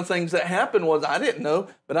 one of the things that happened was I didn't know,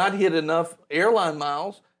 but I'd hit enough airline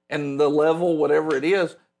miles and the level, whatever it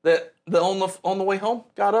is, that on the way home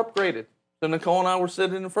got upgraded. So Nicole and I were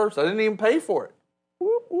sitting in first. I didn't even pay for it.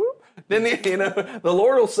 Whoop, whoop. Then, the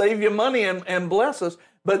Lord will save you money and bless us.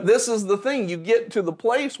 But this is the thing. You get to the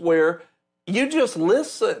place where you just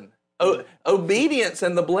listen. Obedience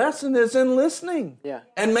and the blessing is in listening. Yeah.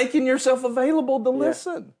 And making yourself available to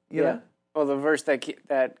listen. You know? Well, the verse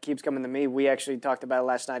that keeps coming to me, we actually talked about it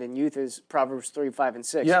last night in youth, is Proverbs 3, 5, and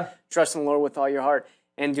 6. Yeah. Trust in the Lord with all your heart,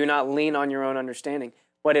 and do not lean on your own understanding.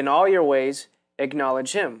 But in all your ways,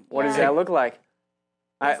 acknowledge Him. What does that look like?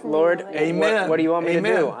 Lord, Amen. What do you want me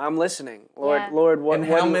Amen. to do? I'm listening. Lord, Yeah. Lord, what? In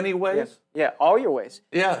what how do you- many ways? Yeah, all your ways.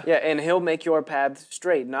 Yeah. Yeah, and He'll make your path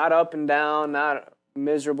straight, not up and down, not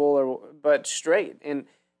miserable, but straight.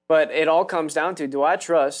 But it all comes down to, do I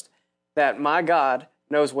trust that my God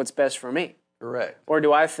knows what's best for me? Correct. Or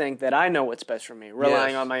do I think that I know what's best for me,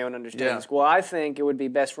 relying Yes. on my own understandings? Yeah. Well, I think it would be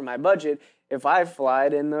best for my budget if I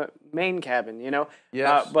flied in the main cabin,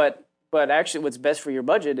 Yes. But actually, what's best for your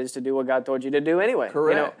budget is to do what God told you to do anyway.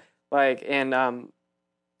 Correct. And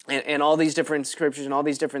all these different scriptures and all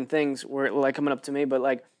these different things were like coming up to me. But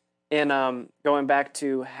like in going back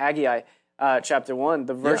to Haggai chapter 1,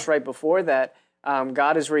 the verse right before that,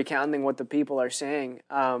 God is recounting what the people are saying,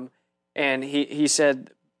 and he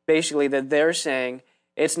said basically that they're saying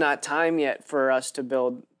it's not time yet for us to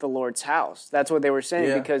build the Lord's house. That's what they were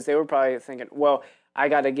saying, because they were probably thinking, well, I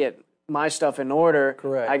got to get my stuff in order.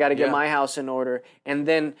 Correct. I got to get Yeah. my house in order, and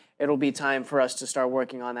then it'll be time for us to start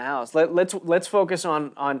working on the house. Let's focus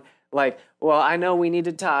on like, well, I know we need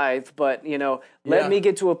to tithe, but let me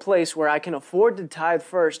get to a place where I can afford to tithe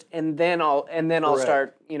first, and then I'll Correct.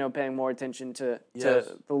 start paying more attention to Yes.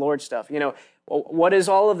 the Lord stuff. What is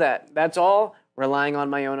all of that? That's all relying on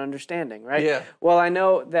my own understanding, right? Yeah. Well, I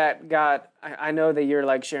know that God. I know that you're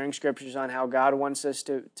like sharing scriptures on how God wants us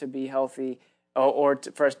to be healthy, or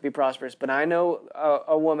for us to be prosperous. But I know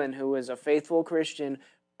a woman who is a faithful Christian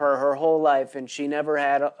for her whole life, and she never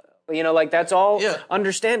had, that's all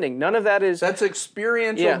understanding. None of that is. That's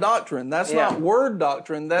experiential doctrine. That's not word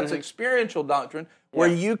doctrine. That's experiential doctrine, where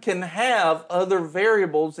you can have other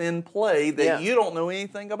variables in play that you don't know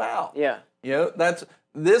anything about. Yeah.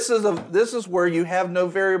 This is where you have no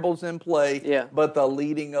variables in play, but the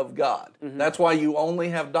leading of God. That's why you only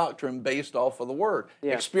have doctrine based off of the Word.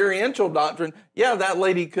 Yeah. Experiential doctrine, that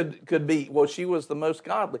lady could be, well, she was the most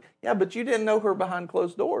godly. Yeah, but you didn't know her behind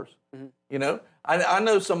closed doors. I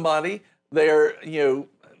know somebody, they're,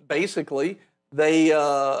 basically, they,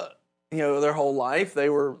 their whole life, they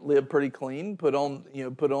lived pretty clean, put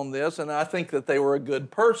on this, and I think that they were a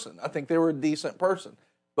good person. I think they were a decent person.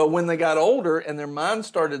 But when they got older and their minds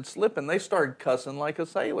started slipping, they started cussing like a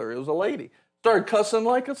sailor. It was a lady. Started cussing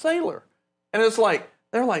like a sailor. And it's like,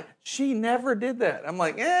 they're like, she never did that. I'm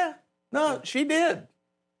like, no, she did.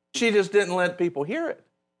 She just didn't let people hear it.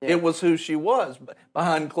 Yeah. It was who she was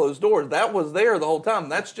behind closed doors. That was there the whole time.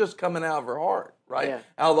 That's just coming out of her heart, right? Yeah.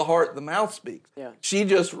 Out of the heart, the mouth speaks. Yeah. She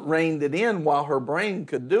just reined it in while her brain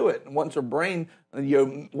could do it. And once her brain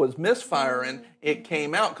was misfiring, it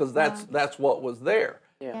came out because that's what was there.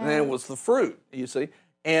 Yeah. And then it was the fruit, you see.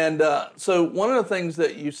 And so one of the things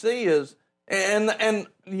that you see is, and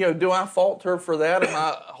do I fault her for that? Am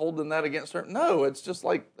I holding that against her? No, it's just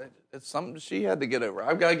like, it's something she had to get over.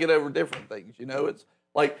 I've got to get over different things, It's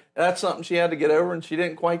like, that's something she had to get over and she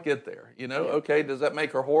didn't quite get there, Yeah. Okay, does that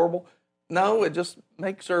make her horrible? No, it just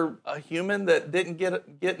makes her a human that didn't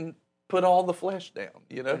get and put all the flesh down,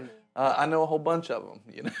 Mm-hmm. I know a whole bunch of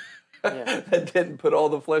them, that didn't put all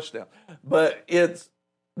the flesh down. But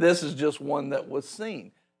this is just one that was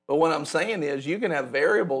seen. But what I'm saying is you can have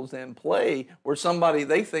variables in play where somebody,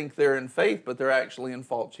 they think they're in faith, but they're actually in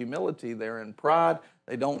false humility. They're in pride.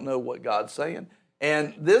 They don't know what God's saying.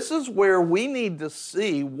 And this is where we need to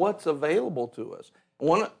see what's available to us.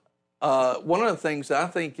 One of the things that I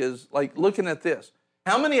think is like looking at this.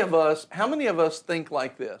 How many of us think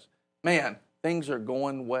like this? Man, things are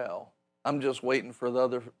going well. I'm just waiting for the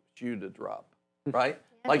other shoe to drop, right?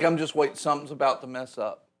 Like I'm just waiting, something's about to mess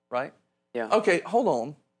up, right? Yeah. Okay, hold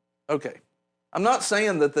on. Okay. I'm not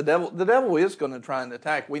saying that the devil is going to try and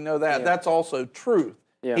attack. We know that. Yeah. That's also truth.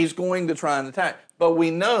 Yeah. He's going to try and attack. But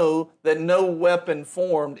we know that no weapon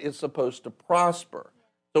formed is supposed to prosper.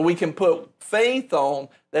 So we can put faith on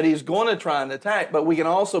that he's going to try and attack, but we can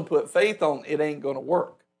also put faith on it ain't going to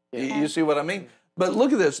work. Yeah. You see what I mean? But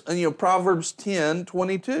look at this, Proverbs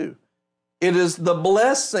 10:22. It is the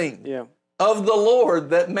blessing of the Lord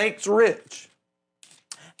that makes rich,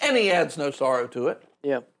 and he adds no sorrow to it.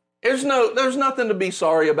 Yeah. There's nothing to be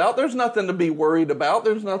sorry about. There's nothing to be worried about.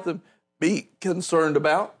 There's nothing to be concerned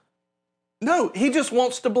about. No, he just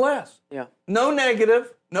wants to bless. Yeah. No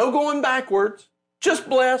negative, no going backwards, just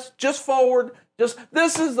bless, just forward.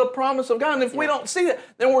 This is the promise of God. And if we don't see it,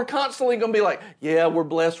 then we're constantly going to be like, yeah, we're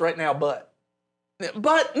blessed right now, but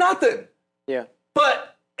nothing. Yeah. But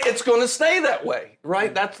it's going to stay that way,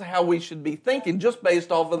 right? That's how we should be thinking, just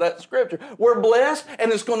based off of that scripture. We're blessed,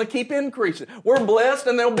 and it's going to keep increasing. We're blessed,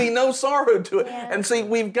 and there'll be no sorrow to it. Yeah. And see,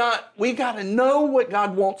 we got to know what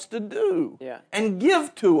God wants to do and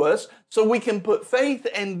give to us, so we can put faith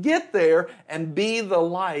and get there and be the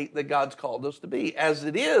light that God's called us to be, as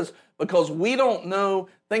it is, because we don't know.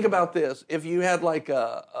 Think about this: if you had like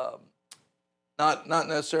not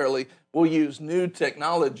necessarily. We'll use new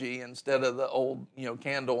technology instead of the old,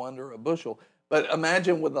 candle under a bushel. But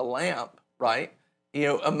imagine with a lamp, right?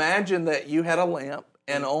 Imagine that you had a lamp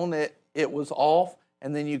and on it was off,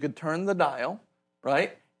 and then you could turn the dial,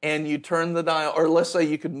 right? And you turn the dial, or let's say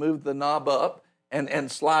you could move the knob up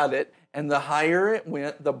and slide it, and the higher it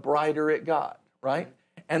went, the brighter it got, right?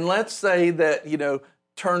 And let's say that,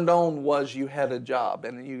 turned on was you had a job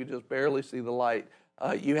and you could just barely see the light.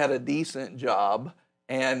 You had a decent job,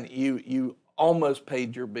 and you almost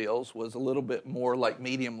paid your bills, was a little bit more like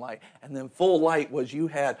medium light. And then full light was you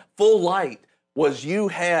had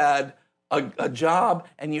a job,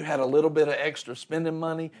 and you had a little bit of extra spending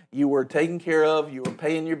money. You were taken care of, you were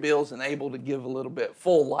paying your bills and able to give a little bit.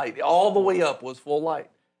 Full light, all the way up was full light.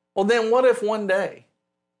 Well, then what if one day,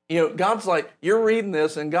 God's like, you're reading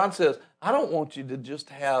this, and God says, I don't want you to just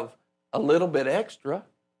have a little bit extra.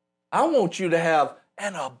 I want you to have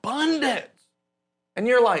an abundance. And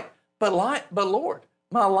you're like, but Lord,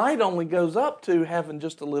 my light only goes up to having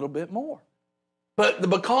just a little bit more. But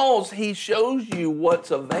because he shows you what's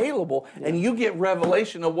available and you get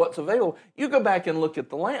revelation of what's available, you go back and look at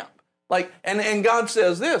the lamp. And God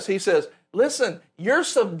says this, he says, listen, you're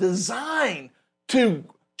designed to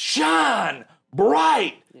shine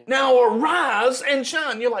bright. Yeah. Now arise and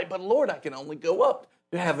shine. You're like, but Lord, I can only go up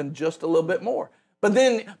to having just a little bit more. But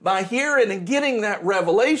then by hearing and getting that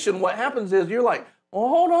revelation, what happens is you're like, well,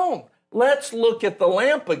 hold on. Let's look at the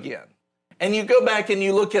lamp again. And you go back and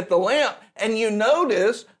you look at the lamp and you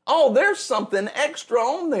notice, oh, there's something extra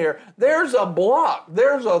on there. There's a block.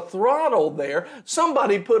 There's a throttle there.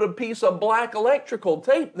 Somebody put a piece of black electrical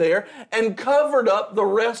tape there and covered up the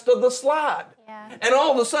rest of the slide. Yeah. And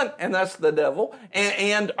all of a sudden, and that's the devil,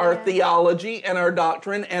 and our theology and our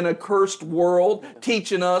doctrine and a cursed world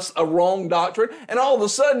teaching us a wrong doctrine. And all of a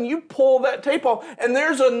sudden, you pull that tape off and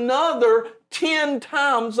there's another 10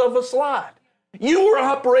 times of a slide. You were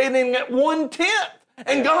operating at 1/10.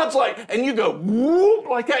 And God's like, and you go, whoop,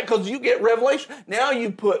 like that, because you get revelation. Now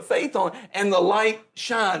you put faith on it, and the light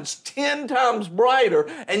shines 10 times brighter,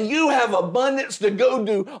 and you have abundance to go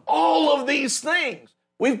do all of these things.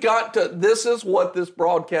 We've got to, this is what this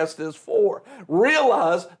broadcast is for.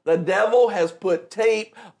 Realize the devil has put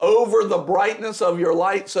tape over the brightness of your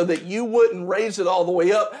light so that you wouldn't raise it all the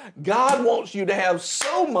way up. God wants you to have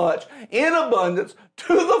so much in abundance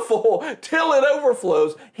to the full till it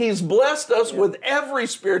overflows. He's blessed us with every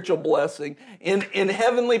spiritual blessing in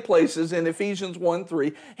heavenly places in Ephesians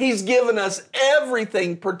 1:3. He's given us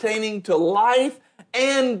everything pertaining to life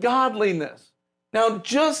and godliness. Now,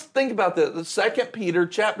 just think about this. The 2 Peter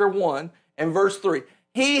chapter 1 and verse 3.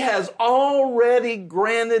 He has already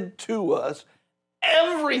granted to us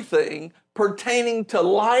everything pertaining to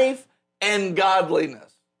life and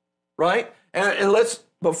godliness. Right? And let's,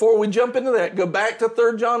 before we jump into that, go back to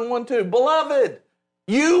 3 John 1:2. Beloved,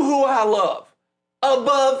 you who I love,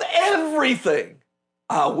 above everything,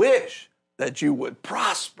 I wish that you would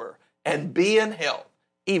prosper and be in health,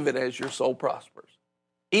 even as your soul prospers.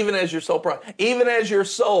 Even as your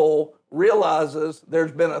soul realizes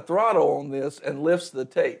there's been a throttle on this and lifts the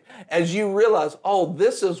tape. As you realize, oh,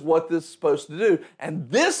 this is what this is supposed to do, and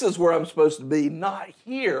this is where I'm supposed to be, not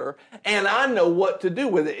here, and I know what to do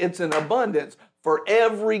with it. It's an abundance for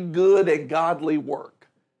every good and godly work.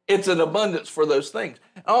 It's an abundance for those things.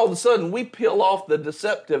 And all of a sudden, we peel off the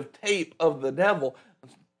deceptive tape of the devil,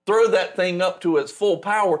 throw that thing up to its full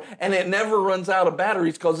power, and it never runs out of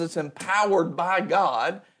batteries because it's empowered by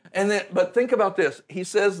God. But think about this. He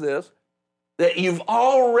says this, that you've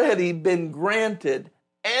already been granted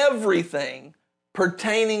everything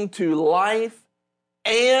pertaining to life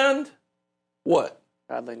and what?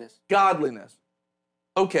 Godliness. Godliness.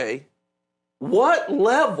 Okay, what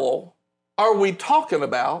level are we talking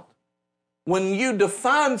about when you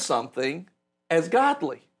define something as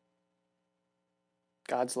godly?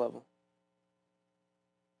 God's level.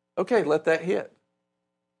 Okay, let that hit.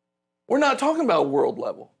 We're not talking about world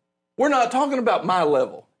level. We're not talking about my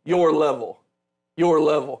level, your level, your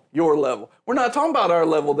level, your level. We're not talking about our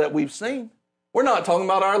level that we've seen. We're not talking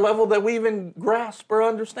about our level that we even grasp or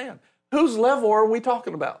understand. Whose level are we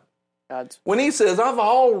talking about? God's. When he says, I've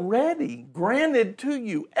already granted to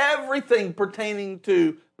you everything pertaining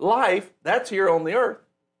to life, that's here on the earth,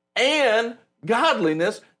 and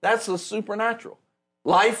godliness, that's the supernatural.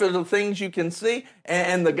 Life is the things you can see,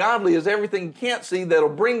 and the godly is everything you can't see that'll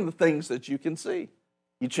bring the things that you can see.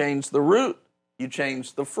 You change the root, you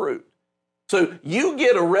change the fruit. So you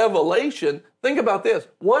get a revelation. Think about this.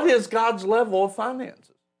 What is God's level of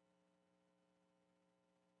finances?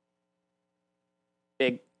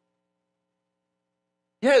 Big.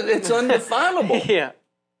 Yeah, it's undefinable. Yeah.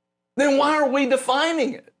 Then why are we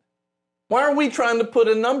defining it? Why are we trying to put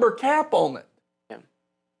a number cap on it?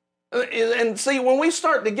 And see, when we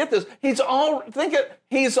start to get this, he's already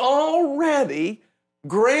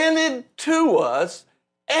granted to us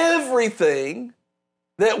everything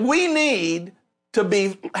that we need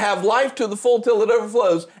to have life to the full till it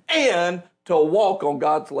overflows and to walk on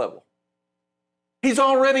God's level. He's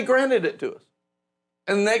already granted it to us.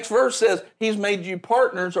 And the next verse says, he's made you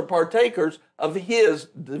partners or partakers of his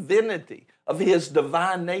divinity, of his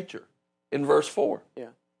divine nature, in verse 4. Yeah.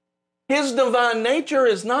 His divine nature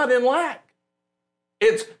is not in lack.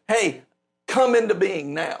 It's, hey, come into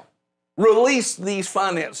being now. Release these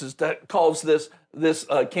finances to cause this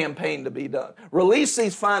campaign to be done. Release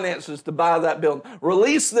these finances to buy that building.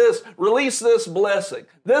 Release this blessing.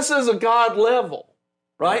 This is a God level,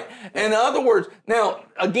 right? In other words, now,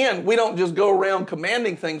 again, we don't just go around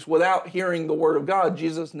commanding things without hearing the word of God.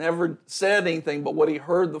 Jesus never said anything but what he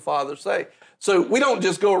heard the Father say. So we don't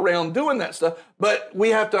just go around doing that stuff, but we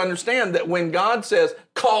have to understand that when God says,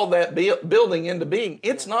 call that building into being,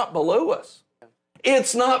 it's not below us.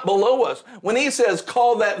 It's not below us. When he says,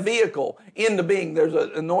 call that vehicle into being, there's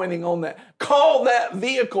an anointing on that. Call that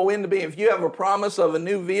vehicle into being. If you have a promise of a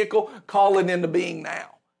new vehicle, call it into being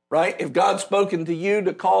now, right? If God's spoken to you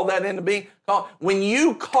to call that into being, when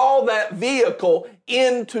you call that vehicle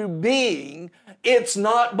into being, it's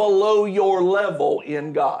not below your level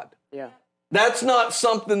in God. Yeah. That's not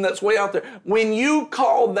something that's way out there. When you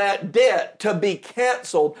call that debt to be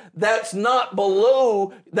canceled, that's not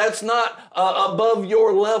above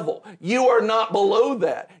your level. You are not below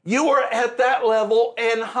that. You are at that level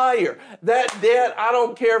and higher. That debt, I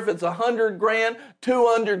don't care if it's $100 grand,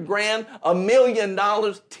 $200 grand, $1 million,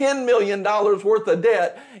 $10 million worth of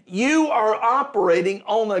debt. You are operating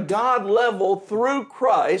on a God level through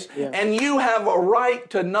Christ, and you have a right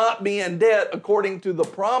to not be in debt according to the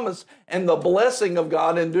promise and the blessing of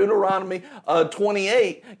God in Deuteronomy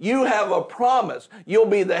 28. You have a promise. You'll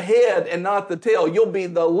be the head and not the tail. You'll be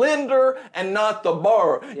the lender and not the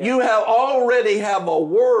borrower. Yeah. You already have a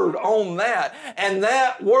word on that. And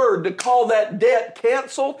that word, to call that debt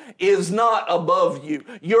canceled, is not above you.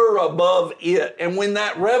 You're above it. And when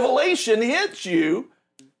that revelation hits you,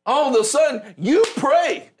 all of a sudden, you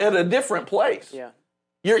pray at a different place. Yeah.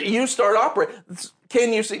 You start operating.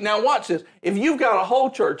 Can you see? Now watch this. If you've got a whole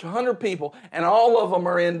church, 100 people, and all of them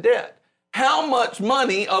are in debt, how much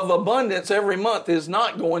money of abundance every month is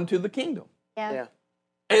not going to the kingdom? Yeah.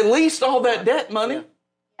 At least all that debt money. Yeah.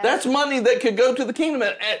 That's money that could go to the kingdom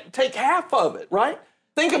and take half of it, right?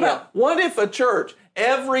 Think about, what if a church,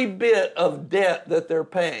 every bit of debt that they're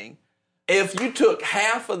paying, if you took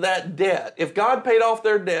half of that debt, if God paid off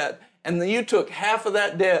their debt, and then you took half of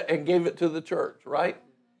that debt and gave it to the church, right?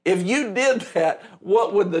 If you did that,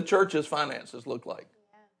 what would the church's finances look like?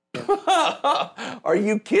 Are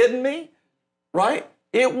you kidding me? Right?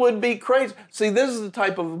 It would be crazy. See, this is the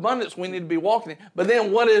type of abundance we need to be walking in. But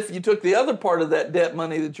then what if you took the other part of that debt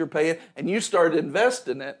money that you're paying and you started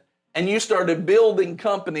investing it, and you started building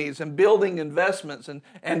companies and building investments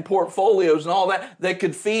and portfolios and all that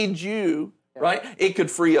could feed you, right? It could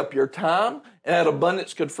free up your time. That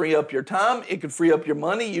abundance could free up your time. It could free up your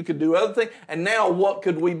money. You could do other things. And now what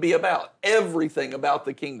could we be about? Everything about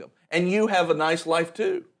the kingdom. And you have a nice life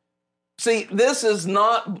too. See, this is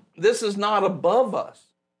not above us.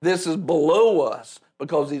 This is below us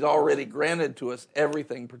because he's already granted to us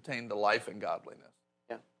everything pertaining to life and godliness.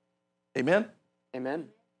 Yeah. Amen? Amen.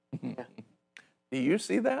 Yeah. Do you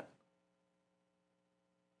see that?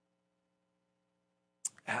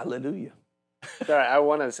 Hallelujah. Sorry, I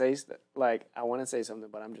want to say something,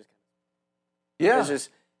 but I'm just. Yeah. It's just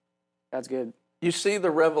that's good. You see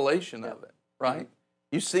the revelation of it, right?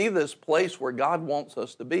 You see this place where God wants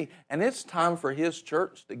us to be, and it's time for His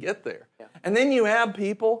church to get there. Yeah. And then you have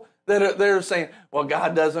people that are saying, well,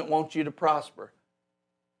 God doesn't want you to prosper.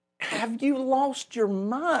 Have you lost your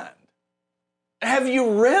mind? Have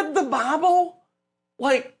you read the Bible?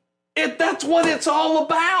 That's what it's all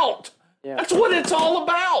about. Yeah. That's what it's all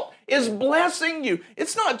about, is blessing you.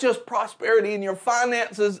 It's not just prosperity in your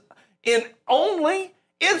finances only.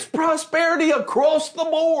 It's prosperity across the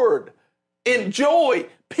board. In joy,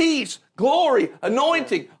 peace, glory,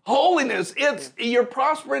 anointing, holiness. You're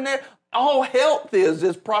prospering there. All health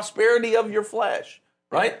is prosperity of your flesh,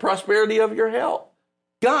 right? Prosperity of your health.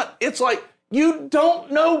 God, it's like you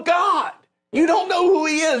don't know God. You don't know who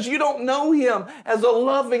He is. You don't know Him as a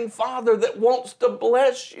loving Father that wants to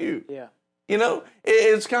bless you. Yeah. You know,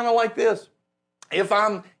 it's kind of like this. If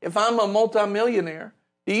I'm a multimillionaire,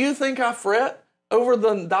 do you think I fret over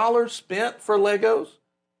the dollars spent for Legos?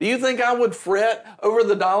 Do you think I would fret over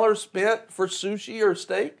the dollars spent for sushi or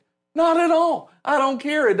steak? Not at all. I don't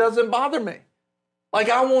care. It doesn't bother me. Like,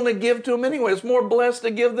 I want to give to Him anyway. It's more blessed to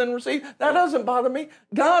give than receive. That doesn't bother me.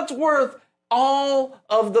 God's worth all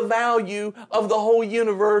of the value of the whole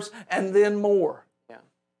universe and then more. Yeah.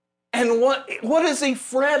 And what is He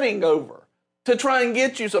fretting over to try and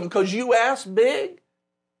get you something? Because you asked big?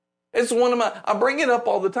 It's I bring it up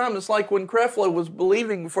all the time. It's like when Creflo was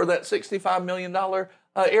believing for that $65 million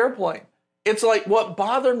airplane. It's like what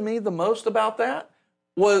bothered me the most about that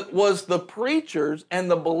was the preachers and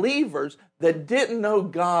the believers that didn't know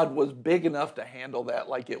God was big enough to handle that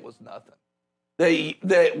like it was nothing.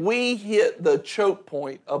 That we hit the choke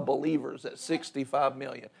point of believers at 65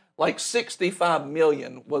 million. Like 65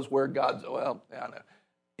 million was where God's, well, I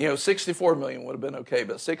know. 64 million would have been okay,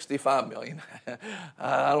 but 65 million,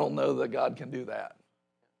 I don't know that God can do that.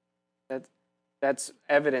 That's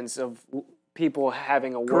evidence of people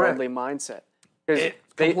having a worldly mindset. It's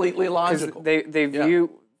completely logical. They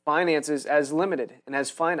view finances as limited and as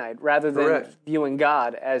finite rather than viewing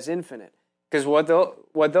God as infinite. Because what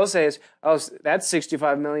they'll say is, oh, that's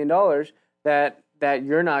 $65 million that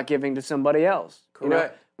you're not giving to somebody else.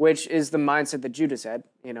 Correct. Which is the mindset that Judas had,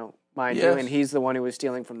 mind you, and he's the one who was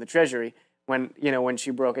stealing from the treasury when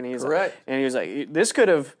she broke it. And he was like, this could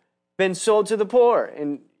have been sold to the poor.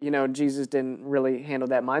 And, Jesus didn't really handle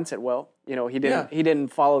that mindset well. He didn't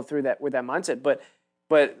follow through with that mindset. But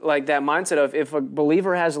like that mindset of if a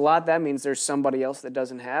believer has a lot, that means there's somebody else that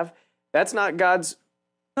doesn't have. That's not God's.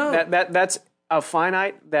 No. That's a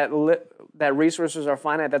finite. That resources are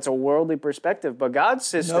finite. That's a worldly perspective. But God's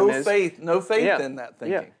system is no faith in that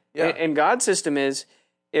thinking. Yeah. And God's system is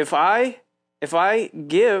if I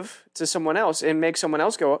give to someone else and make someone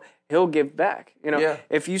else go, He'll give back.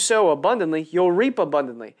 If you sow abundantly, you'll reap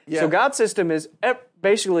abundantly. Yeah. So God's system is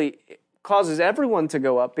basically causes everyone to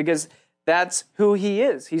go up because that's who He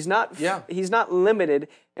is. He's not limited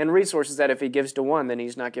in resources that if He gives to one, then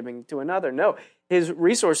He's not giving to another. No, His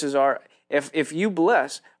resources are if you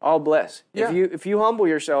bless, I'll bless. Yeah. If you humble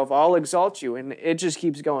yourself, I'll exalt you, and it just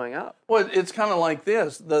keeps going up. Well, it's kind of like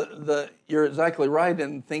this. You're exactly right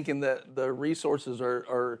in thinking that the resources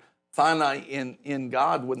are finite in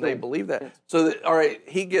God when they believe that. Yes. So all right,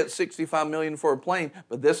 he gets $65 million for a plane,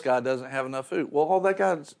 but this guy doesn't have enough food. Well, all that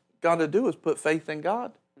guy's got to do is put faith in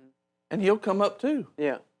God, and he'll come up too.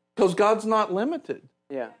 Yeah. Because God's not limited.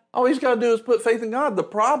 Yeah. All he's got to do is put faith in God. The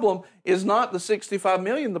problem is not the 65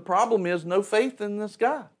 million. The problem is no faith in this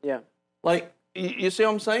guy. Yeah. Like, you see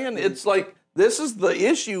what I'm saying? Mm-hmm. It's like, this is the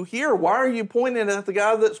issue here. Why are you pointing at the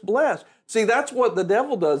guy that's blessed? See, that's what the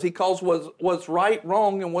devil does. He calls what's right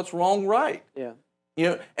wrong and what's wrong right.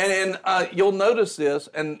 Yeah. And you'll notice this,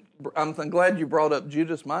 and I'm glad you brought up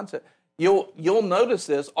Judas' mindset. You'll notice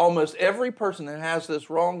this. Almost every person that has this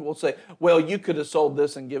wrong will say, well, you could have sold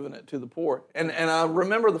this and given it to the poor. And I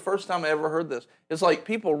remember the first time I ever heard this. It's like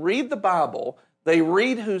people read the Bible, they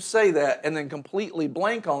read who say that, and then completely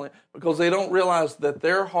blank on it because they don't realize that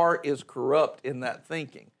their heart is corrupt in that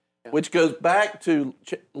thinking, which goes back to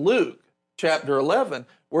Luke chapter 11,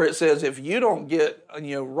 where it says, if you don't get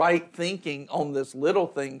right thinking on this little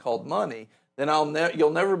thing called money, then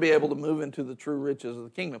you'll never be able to move into the true riches of the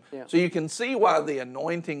kingdom. Yeah. So you can see why the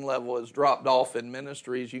anointing level has dropped off in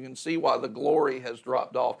ministries. You can see why the glory has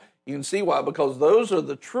dropped off. You can see why, because those are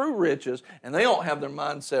the true riches, and they don't have their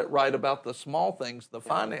mindset right about the small things, the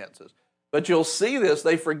finances. But you'll see this.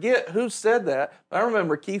 They forget who said that. I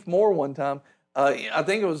remember Keith Moore one time, I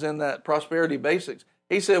think it was in that Prosperity Basics.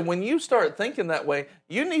 He said, when you start thinking that way,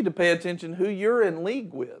 you need to pay attention who you're in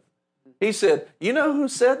league with. He said, you know who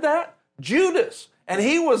said that? Judas. And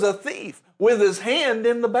he was a thief with his hand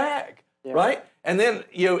in the bag, right? And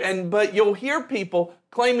then, but you'll hear people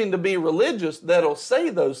claiming to be religious that'll say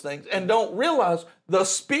those things and don't realize the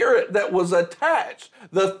spirit that was attached,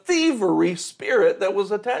 the thievery spirit that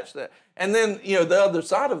was attached to that. And then, the other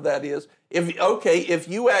side of that is, if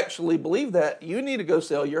you actually believe that, you need to go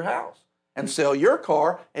sell your house and sell your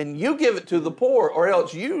car and you give it to the poor, or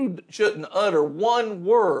else you shouldn't utter one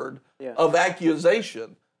word of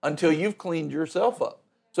accusation until you've cleaned yourself up.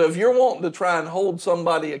 So if you're wanting to try and hold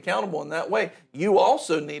somebody accountable in that way, you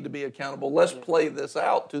also need to be accountable. Let's play this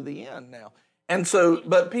out to the end now. And so,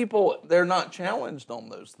 but people, they're not challenged on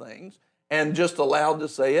those things and just allowed to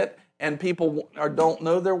say it. And people don't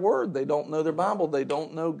know their word. They don't know their Bible. They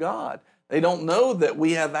don't know God. They don't know that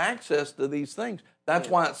we have access to these things. That's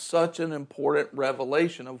why it's such an important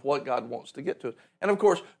revelation of what God wants to get to us. And of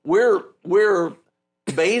course, we're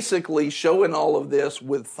basically showing all of this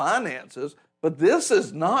with finances, but this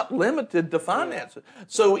is not limited to finances.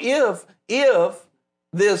 So if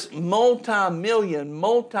this multi-million,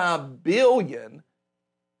 multi-billion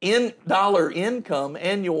dollar income,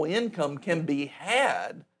 annual income can be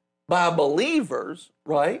had by believers,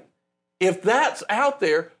 right? If that's out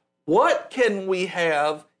there, what can we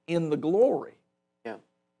have in the glory? Yeah.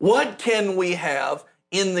 What can we have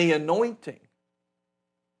in the anointing?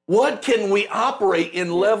 What can we operate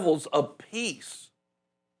in levels of peace?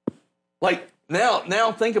 Like,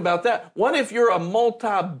 now think about that. What if you're a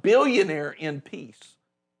multi-billionaire in peace,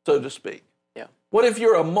 so to speak? Yeah. What if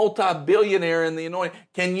you're a multi-billionaire in the anointing?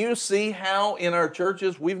 Can you see how in our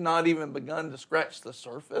churches we've not even begun to scratch the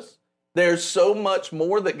surface? There's so much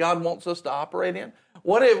more that God wants us to operate in.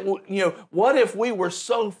 What if we were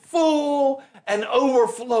so full and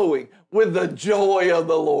overflowing with the joy of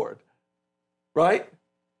the Lord? Right?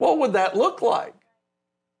 What would that look like?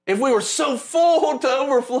 If we were so full to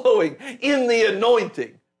overflowing in the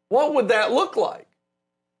anointing, what would that look like?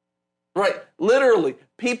 Right? Literally,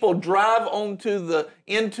 people drive into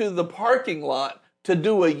the parking lot to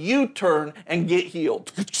do a U-turn and get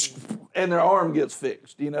healed. And their arm gets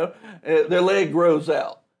fixed, their leg grows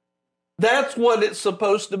out. That's what it's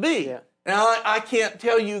supposed to be. Yeah. Now, I can't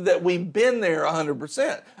tell you that we've been there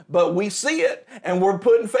 100%, but we see it, and we're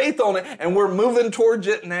putting faith on it, and we're moving towards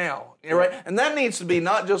it now, right? And that needs to be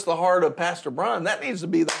not just the heart of Pastor Brian, that needs to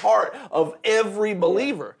be the heart of every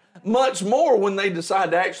believer. Much more when they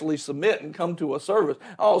decide to actually submit and come to a service.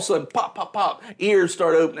 All of a sudden, pop, pop, pop, ears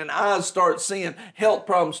start opening, eyes start seeing, health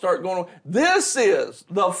problems start going on. This is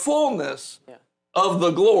the fullness of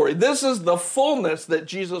the glory. This is the fullness that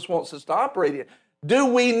Jesus wants us to operate in. Do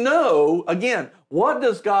we know, again, what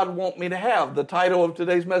does God want me to have? The title of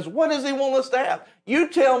today's message. What does he want us to have? You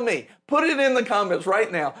tell me. Put it in the comments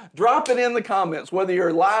right now. Drop it in the comments, whether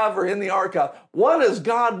you're live or in the archive. What does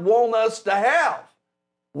God want us to have?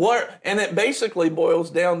 And it basically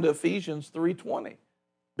boils down to Ephesians 3:20.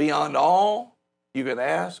 Beyond all you can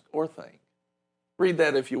ask or think. Read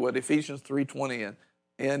that if you would. Ephesians 3:20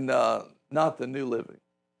 and not the New Living.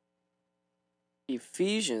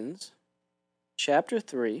 Ephesians chapter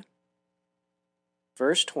 3,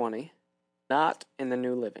 verse 20, not in the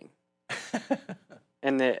New Living.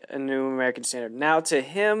 And the New American Standard. Now to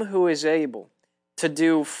him who is able to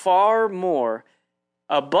do far more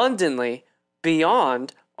abundantly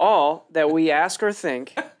beyond all that we ask or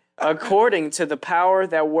think, according to the power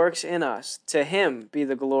that works in us. To him be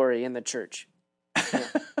the glory in the church. Yeah.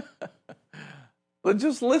 But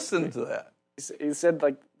just listen to that. He said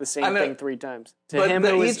like the same thing 3 times. To him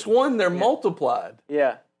each one, they're multiplied.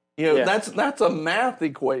 Yeah. That's a math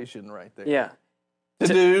equation right there. Yeah. To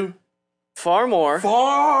do far more.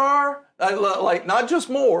 Like not just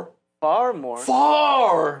more. Far more.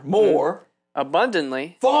 Far more.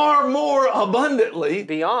 Abundantly. Far more abundantly.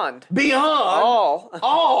 Beyond.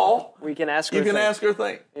 All. We can ask or you think. can ask or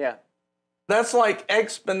think. Yeah. That's like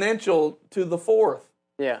exponential to the 4th.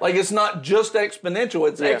 Yeah. Like it's not just exponential,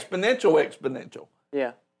 it's exponential.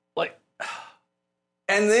 Yeah. Like,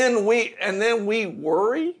 and then we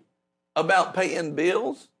worry about paying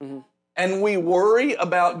bills, and we worry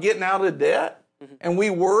about getting out of debt, and we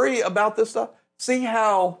worry about this stuff. See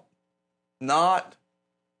how not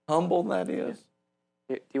humble that is?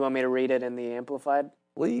 Do you want me to read it in the Amplified?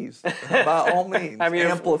 Please, by all means,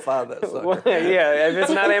 amplify that sucker. Yeah, if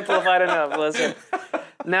it's not amplified enough, listen.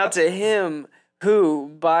 Now to him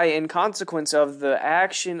who, in consequence of the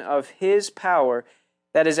action of his power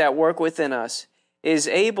that is at work within us, is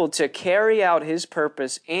able to carry out his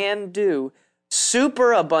purpose and do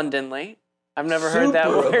superabundantly. I've never heard that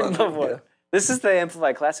word before. Yeah. This is the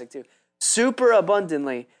Amplified Classic too.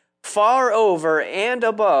 Superabundantly, far over and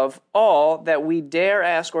above all that we dare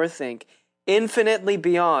ask or think, infinitely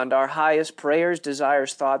beyond our highest prayers,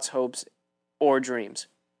 desires, thoughts, hopes, or dreams.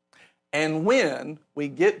 And when we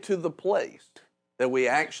get to the place that we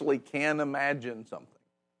actually can imagine something,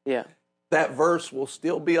 that verse will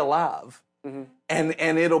still be alive, and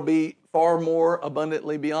it'll be far more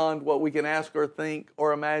abundantly beyond what we can ask or think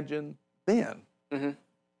or imagine then.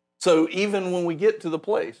 So even when we get to the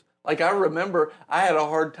place, like I remember I had a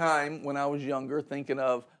hard time when I was younger thinking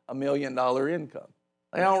of $1 million income.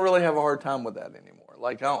 Like I don't really have a hard time with that anymore.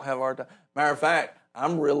 Like I don't have a hard time. Matter of fact,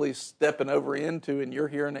 I'm really stepping over into, and you're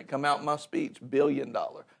hearing it come out in my speech, $1 billion.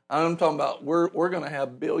 I'm talking about we're going to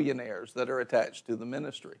have billionaires that are attached to the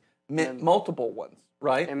ministry. Multiple ones,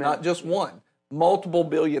 right? Amen. Not just one. Multiple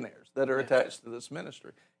billionaires that are attached to this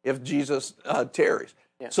ministry if Jesus tarries.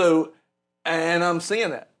 So, and I'm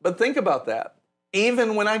seeing that. But think about that.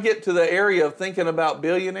 Even when I get to the area of thinking about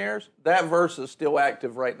billionaires, that verse is still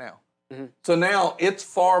active right now. So now it's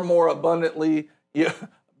far more abundantly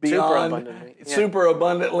beyond, super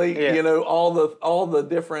abundantly, all the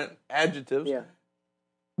different adjectives,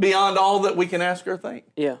 beyond all that we can ask or think.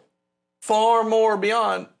 Far more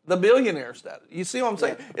beyond the billionaire status. You see what I'm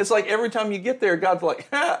saying? It's like every time you get there, God's like,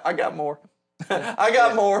 I got more. I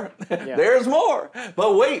got more. There's more.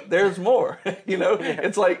 But wait, there's more.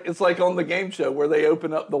 It's like on the game show where they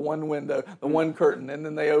open up the one window, the one curtain, and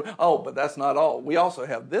then they but that's not all. We also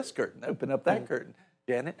have this curtain. Open up that curtain,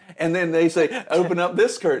 Janet. And then they say, open up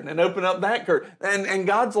this curtain and open up that curtain. And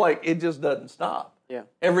God's like, it just doesn't stop.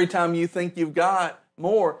 Every time you think you've got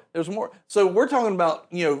more, there's more. So we're talking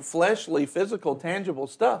about, fleshly, physical, tangible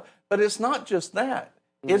stuff, but it's not just that.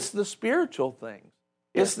 It's the spiritual things.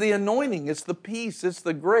 It's the anointing, it's the peace, it's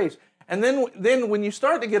the grace. And then when you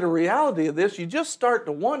start to get a reality of this, you just start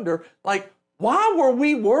to wonder, like, why were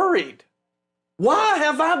we worried? Why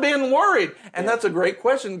have I been worried? And that's a great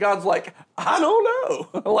question. God's like, I don't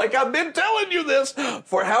know. Like, I've been telling you this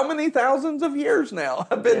for how many thousands of years now?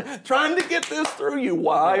 I've been trying to get this through you.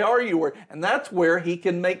 Why are you worried? And that's where he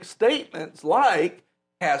can make statements like,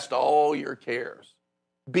 cast all your cares.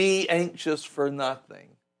 Be anxious for nothing,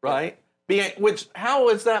 right? How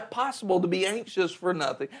is that possible to be anxious for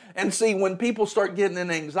nothing? And see, when people start getting in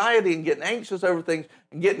anxiety and getting anxious over things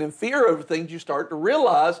and getting in fear over things, you start to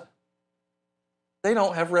realize they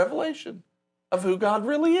don't have revelation of who God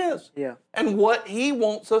really is and what he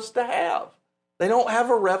wants us to have. They don't have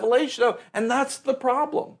a revelation of, and that's the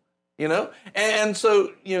problem, And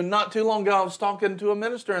so, not too long ago, I was talking to a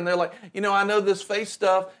minister, and they're like, I know this faith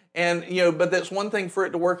stuff, and, but that's one thing for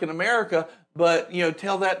it to work in America, but,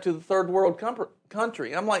 tell that to the third world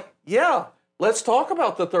country. I'm like, let's talk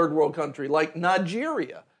about the third world country, like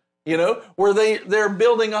Nigeria, where they're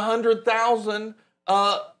building 100,000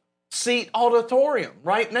 seat auditorium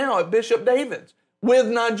right now at Bishop David's with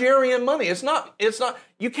Nigerian money. It's not,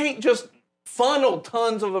 you can't just funnel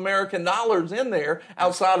tons of American dollars in there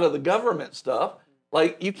outside of the government stuff.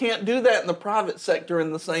 Like, you can't do that in the private sector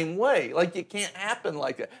in the same way. Like, it can't happen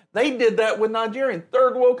like that. They did that with Nigerian,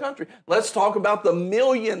 third world country. Let's talk about the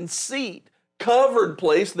 1,000,000-seat covered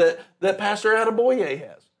place that Pastor Adeboye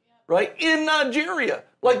has, right? In Nigeria.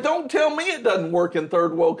 Like, don't tell me it doesn't work in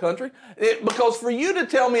third world country. Because for you to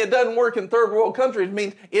tell me it doesn't work in third world countries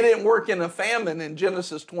means it didn't work in a famine in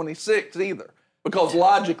Genesis 26 either. Because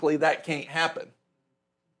logically, that can't happen.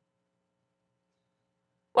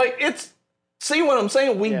 Like, see what I'm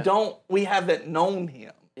saying? We haven't known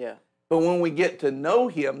him. But when we get to know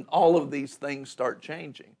him, all of these things start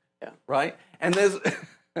changing. Right? And there's,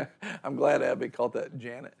 I'm glad Abby called that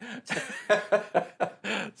Janet.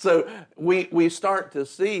 So we start to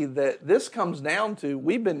see that this comes down to,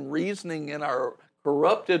 we've been reasoning in our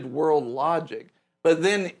corrupted world logic. But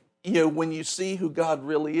then, when you see who God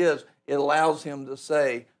really is, it allows him to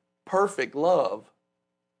say, perfect love,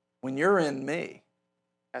 when you're in me,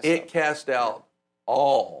 it casts out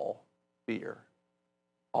all fear,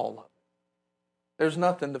 all of it. There's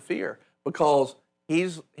nothing to fear because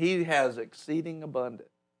he has exceeding abundant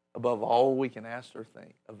above all we can ask or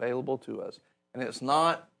think available to us. And it's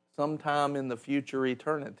not sometime in the future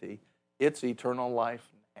eternity, it's eternal life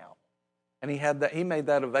now. And he made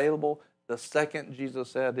that available the second Jesus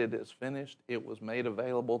said it is finished. It was made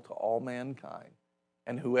available to all mankind.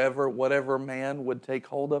 And whatever man would take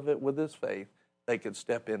hold of it with his faith, they could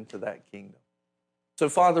step into that kingdom. So,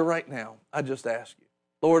 Father, right now, I just ask you,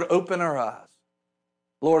 Lord, open our eyes.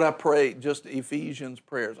 Lord, I pray just Ephesians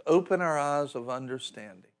prayers. Open our eyes of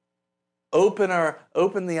understanding. Open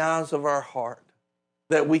the eyes of our heart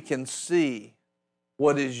that we can see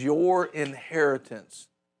what is your inheritance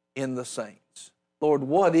in the saints. Lord,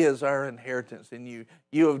 what is our inheritance in you?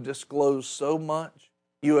 You have disclosed so much.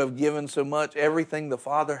 You have given so much. Everything the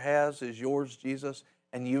Father has is yours, Jesus,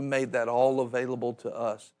 and you made that all available to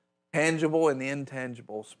us. Tangible and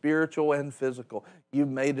intangible, spiritual and physical. You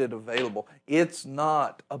made it available. It's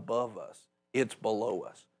not above us. It's below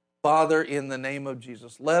us. Father, in the name of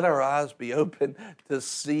Jesus, let our eyes be open to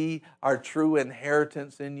see our true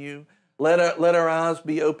inheritance in you. Let our eyes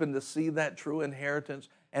be open to see that true inheritance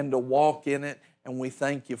and to walk in it. And we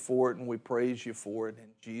thank you for it and we praise you for it in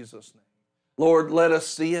Jesus' name. Lord, let us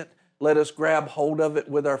see it. Let us grab hold of it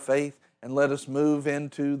with our faith and let us move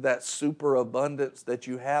into that superabundance that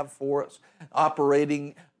you have for us,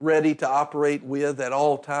 operating, ready to operate with at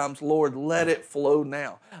all times. Lord, let it flow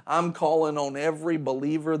now. I'm calling on every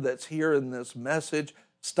believer that's here in this message.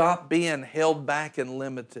 Stop being held back and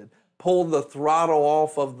limited. Pull the throttle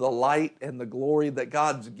off of the light and the glory that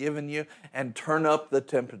God's given you and turn up the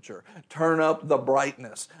temperature. Turn up the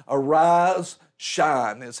brightness. Arise,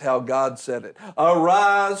 shine is how God said it.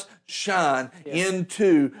 Arise, shine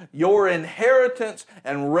into your inheritance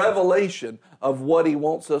and revelation of what He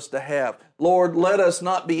wants us to have. Lord, let us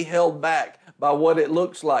not be held back by what it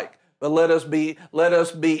looks like, but let us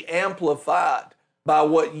be amplified by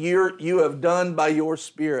what you have done by your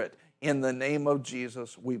Spirit. In the name of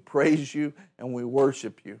Jesus, we praise you and we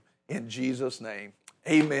worship you. In Jesus' name,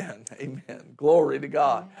 amen. Amen. Glory to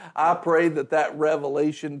God. I pray that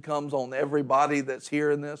revelation comes on everybody that's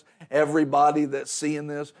hearing this, everybody that's seeing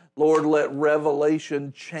this. Lord, let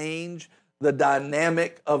revelation change the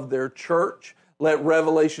dynamic of their church. Let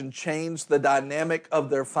revelation change the dynamic of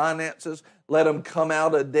their finances. Let them come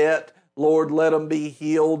out of debt. Lord, let them be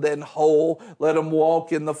healed and whole. Let them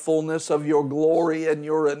walk in the fullness of your glory and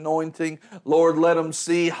your anointing. Lord, let them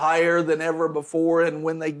see higher than ever before. And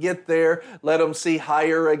when they get there, let them see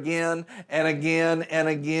higher again and again and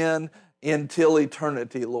again until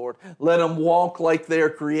eternity, Lord. Let them walk like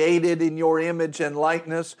they're created in your image and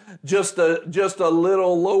likeness, just a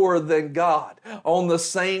little lower than God, on the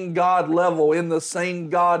same God level, in the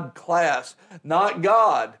same God class. Not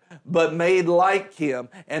God, but made like Him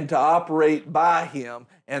and to operate by Him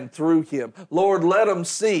and through Him. Lord, let them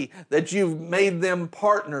see that you've made them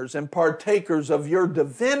partners and partakers of your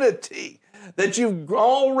divinity, that you've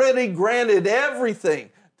already granted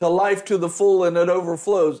everything to life to the full and it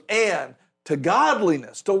overflows, and to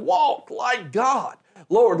godliness, to walk like God.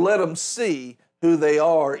 Lord, let them see who they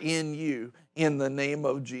are in you. In the name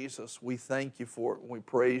of Jesus, we thank you for it and we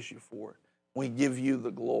praise you for it. We give you the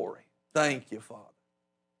glory. Thank you, Father.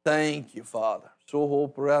 Thank you, Father. Soho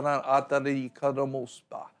prana atari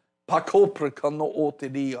kadamospa. Pakoprekano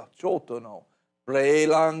otidia chotono.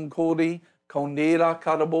 Breelankori kondera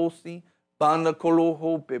kadabosi. Banda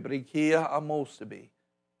koloho pebrikia amosabi.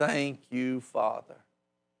 Thank you, Father.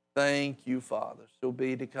 Thank you, Father. So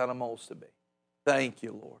be the kadamosabi. Thank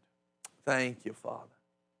you, Lord. Thank you, Father.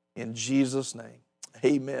 In Jesus' name,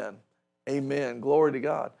 amen. Amen. Glory to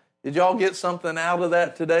God. Did y'all get something out of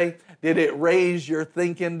that today? Did it raise your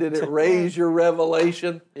thinking? Did it raise your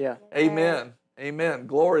revelation? Yeah. Amen. Amen.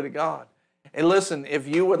 Glory to God. And listen, if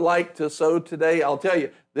you would like to sow today, I'll tell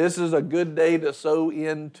you, this is a good day to sow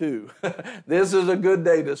into. This is a good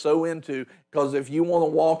day to sow into, because if you want to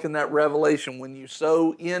walk in that revelation, when you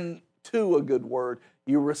sow into a good word,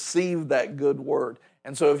 you receive that good word.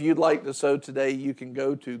 And so if you'd like to sow today, you can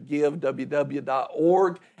go to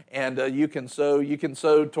giveww.org and you can sow. You can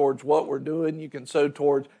sow towards what we're doing. You can sow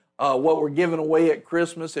towards what we're giving away at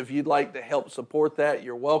Christmas. If you'd like to help support that,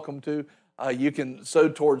 you're welcome to. You can sow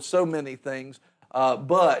towards so many things.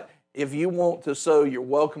 But if you want to sow, you're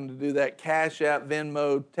welcome to do that. Cash App,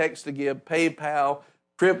 Venmo, Text to Give, PayPal,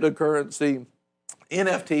 cryptocurrency,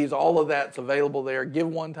 NFTs, all of that's available there. Give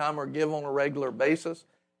one time or give on a regular basis.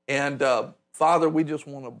 And Father, we just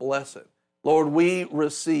want to bless it. Lord, we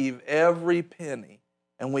receive every penny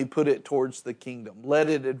and we put it towards the kingdom. Let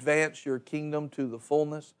it advance your kingdom to the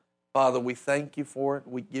fullness. Father, we thank you for it.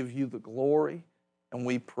 We give you the glory and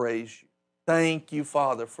we praise you. Thank you,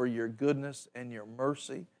 Father, for your goodness and your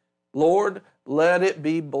mercy. Lord, let it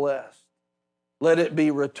be blessed. Let it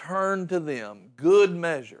be returned to them, good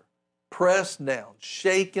measure, pressed down,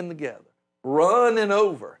 shaken together, running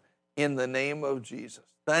over in the name of Jesus.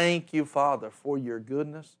 Thank you, Father, for your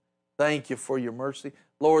goodness. Thank you for your mercy.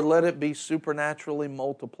 Lord, let it be supernaturally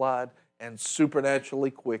multiplied and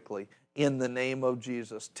supernaturally quickly in the name of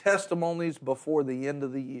Jesus. Testimonies before the end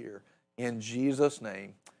of the year. In Jesus'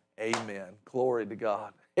 name, Amen. Glory to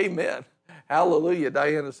God. Amen. Hallelujah.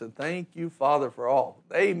 Diana said, thank you, Father, for all.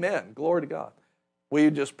 Amen. Glory to God. We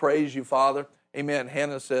just praise you, Father. Amen.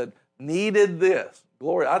 Hannah said, needed this.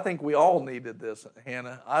 Glory. I think we all needed this,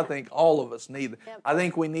 Hannah. I think all of us need it. Yep. I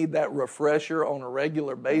think we need that refresher on a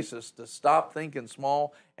regular basis to stop thinking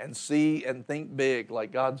small and see and think big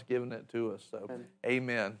like God's given it to us. So,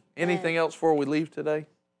 amen. Anything else before we leave today?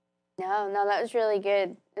 No, that was really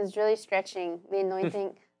good. It was really stretching. The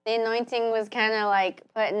anointing was kind of like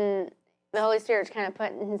the Holy Spirit was kind of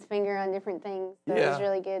putting his finger on different things. So it was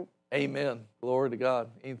really good. Amen. Glory to God.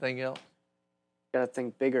 Anything else? Got to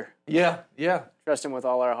think bigger. Yeah. Trust him with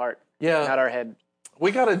all our heart, Yeah. not our head.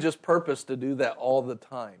 We got to just purpose to do that all the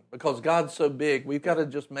time because God's so big. We've got to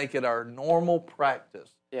just make it our normal practice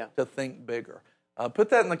to think bigger. Put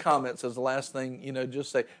that in the comments as the last thing.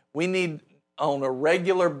 Just say we need on a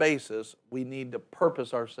regular basis. We need to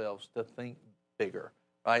purpose ourselves to think bigger,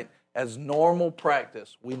 right? As normal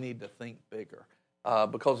practice, we need to think bigger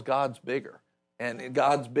because God's bigger. And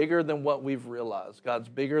God's bigger than what we've realized. God's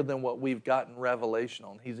bigger than what we've gotten revelation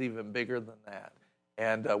on. He's even bigger than that.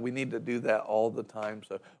 And we need to do that all the time.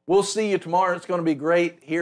 So we'll see you tomorrow. It's going to be great here.